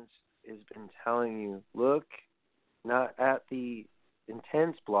audience has been telling you. Look not at the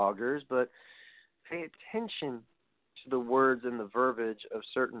intense bloggers, but pay attention to the words and the verbiage of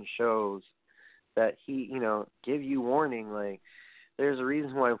certain shows that give you warning. Like, there's a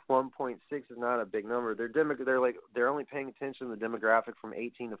reason why 1.6 is not a big number. They're only paying attention to the demographic from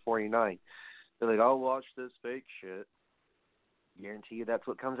 18 to 49. They're like, I'll watch this fake shit. Guarantee you that's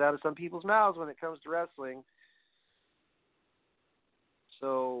what comes out of some people's mouths when it comes to wrestling.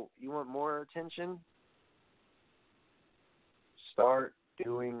 So you want more attention? Start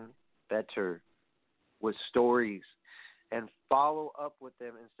doing better with stories and follow up with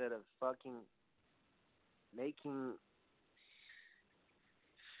them instead of fucking making.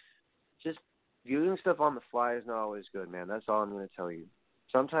 Just doing stuff on the fly is not always good, man. That's all I'm going to tell you.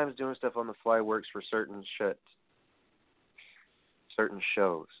 Sometimes doing stuff on the fly works for certain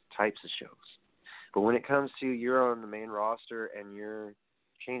shows, types of shows. But when it comes to you're on the main roster and you're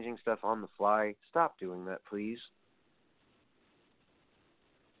changing stuff on the fly, stop doing that, please.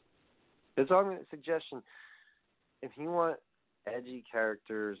 It's all a suggestion. If you want edgy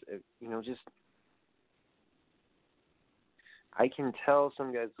characters, just I can tell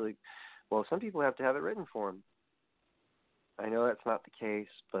some guys like, well, some people have to have it written for them. I know that's not the case,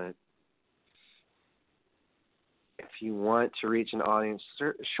 but if you want to reach an audience,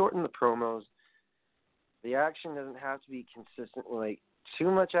 shorten the promos. The action doesn't have to be consistent. Like,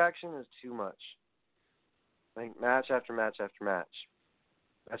 too much action is too much. Like, match after match after match.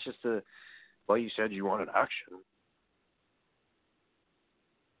 That's just well, you said you wanted action.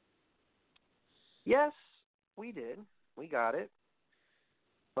 Yes, we did. We got it.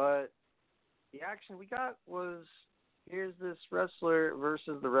 But the action we got was, here's this wrestler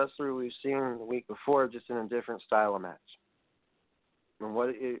versus the wrestler we've seen the week before, just in a different style of match. And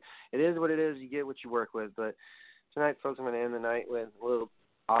it is what it is. You get what you work with. But tonight, folks, I'm going to end the night with a little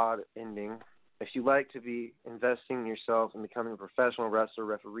odd ending. If you like to be investing in yourself and becoming a professional wrestler,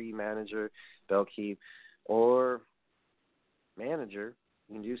 referee, manager, bellkeep, or manager,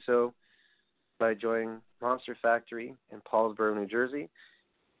 you can do so by joining Monster Factory in Paulsboro, New Jersey.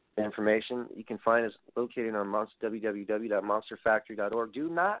 The information you can find is located on www.monsterfactory.org. Do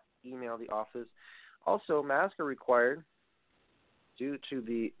not email the office. Also, masks are required due to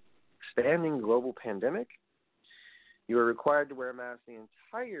the expanding global pandemic. You are required to wear a mask the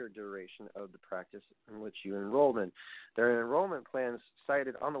entire duration of the practice in which you enrolled in. There are enrollment plans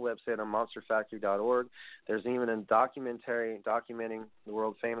cited on the website on monsterfactory.org. There's even a documentary documenting the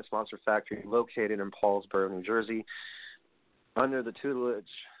world-famous Monster Factory located in Paulsboro, New Jersey, under the tutelage,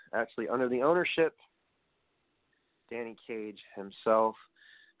 actually under the ownership, Danny Cage himself,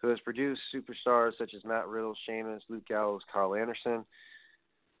 who has produced superstars such as Matt Riddle, Sheamus, Luke Gallows, Carl Anderson,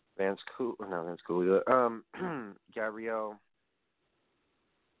 Gabrielle,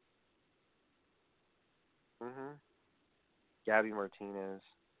 Gabby Martinez,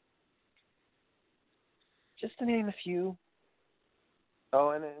 just to name a few.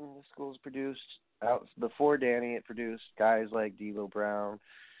 Oh, and the school's produced, before Danny, it produced guys like D'Lo Brown,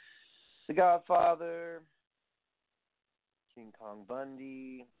 The Godfather, King Kong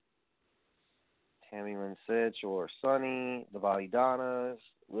Bundy, Tammy Lynn Sitch or Sunny, the Body Donnas,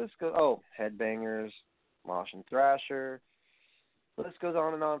 list goes, Headbangers, Mosh and Thrasher. The list goes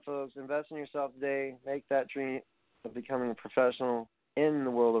on and on, folks. Invest in yourself today. Make that dream of becoming a professional in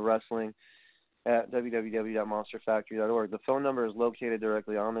the world of wrestling at www.monsterfactory.org. The phone number is located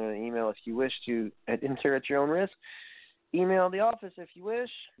directly on there. The email, if you wish to enter at your own risk. Email the office if you wish,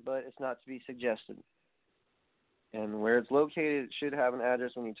 but it's not to be suggested. And where it's located, it should have an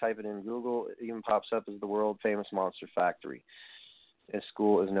address when you type it in Google. It even pops up as the world-famous Monster Factory. This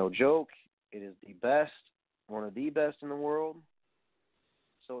school is no joke. It is the best, one of the best in the world.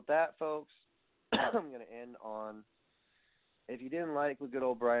 So with that, folks, I'm going to end on, if you didn't like what good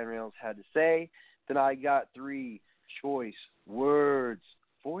old Brian Rails had to say, then I got 3 choice words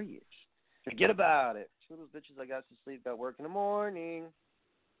for you. Forget about it. Toodles, bitches, I got to sleep, got work in the morning.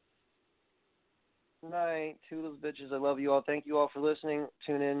 Good night. Toodles, bitches, I love you all. Thank you all for listening.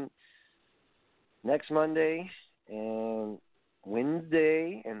 Tune in next Monday and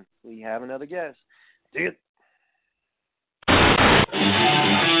Wednesday, and we have another guest. See you.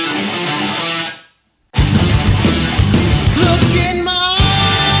 Look in my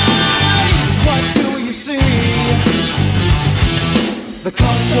eyes, what do you see? The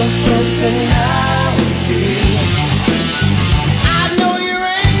cost of personality. I know your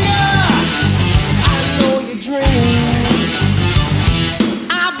anger, I know your dreams.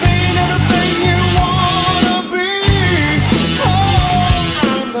 I've been everything you wanna be. Oh,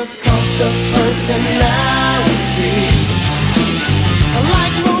 I'm the cost of personality.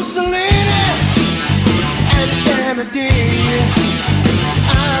 Like Mussolini and Kennedy.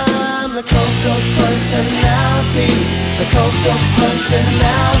 I'm the coast of personality, the coast of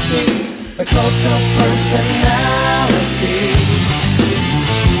personality, the coast of personality.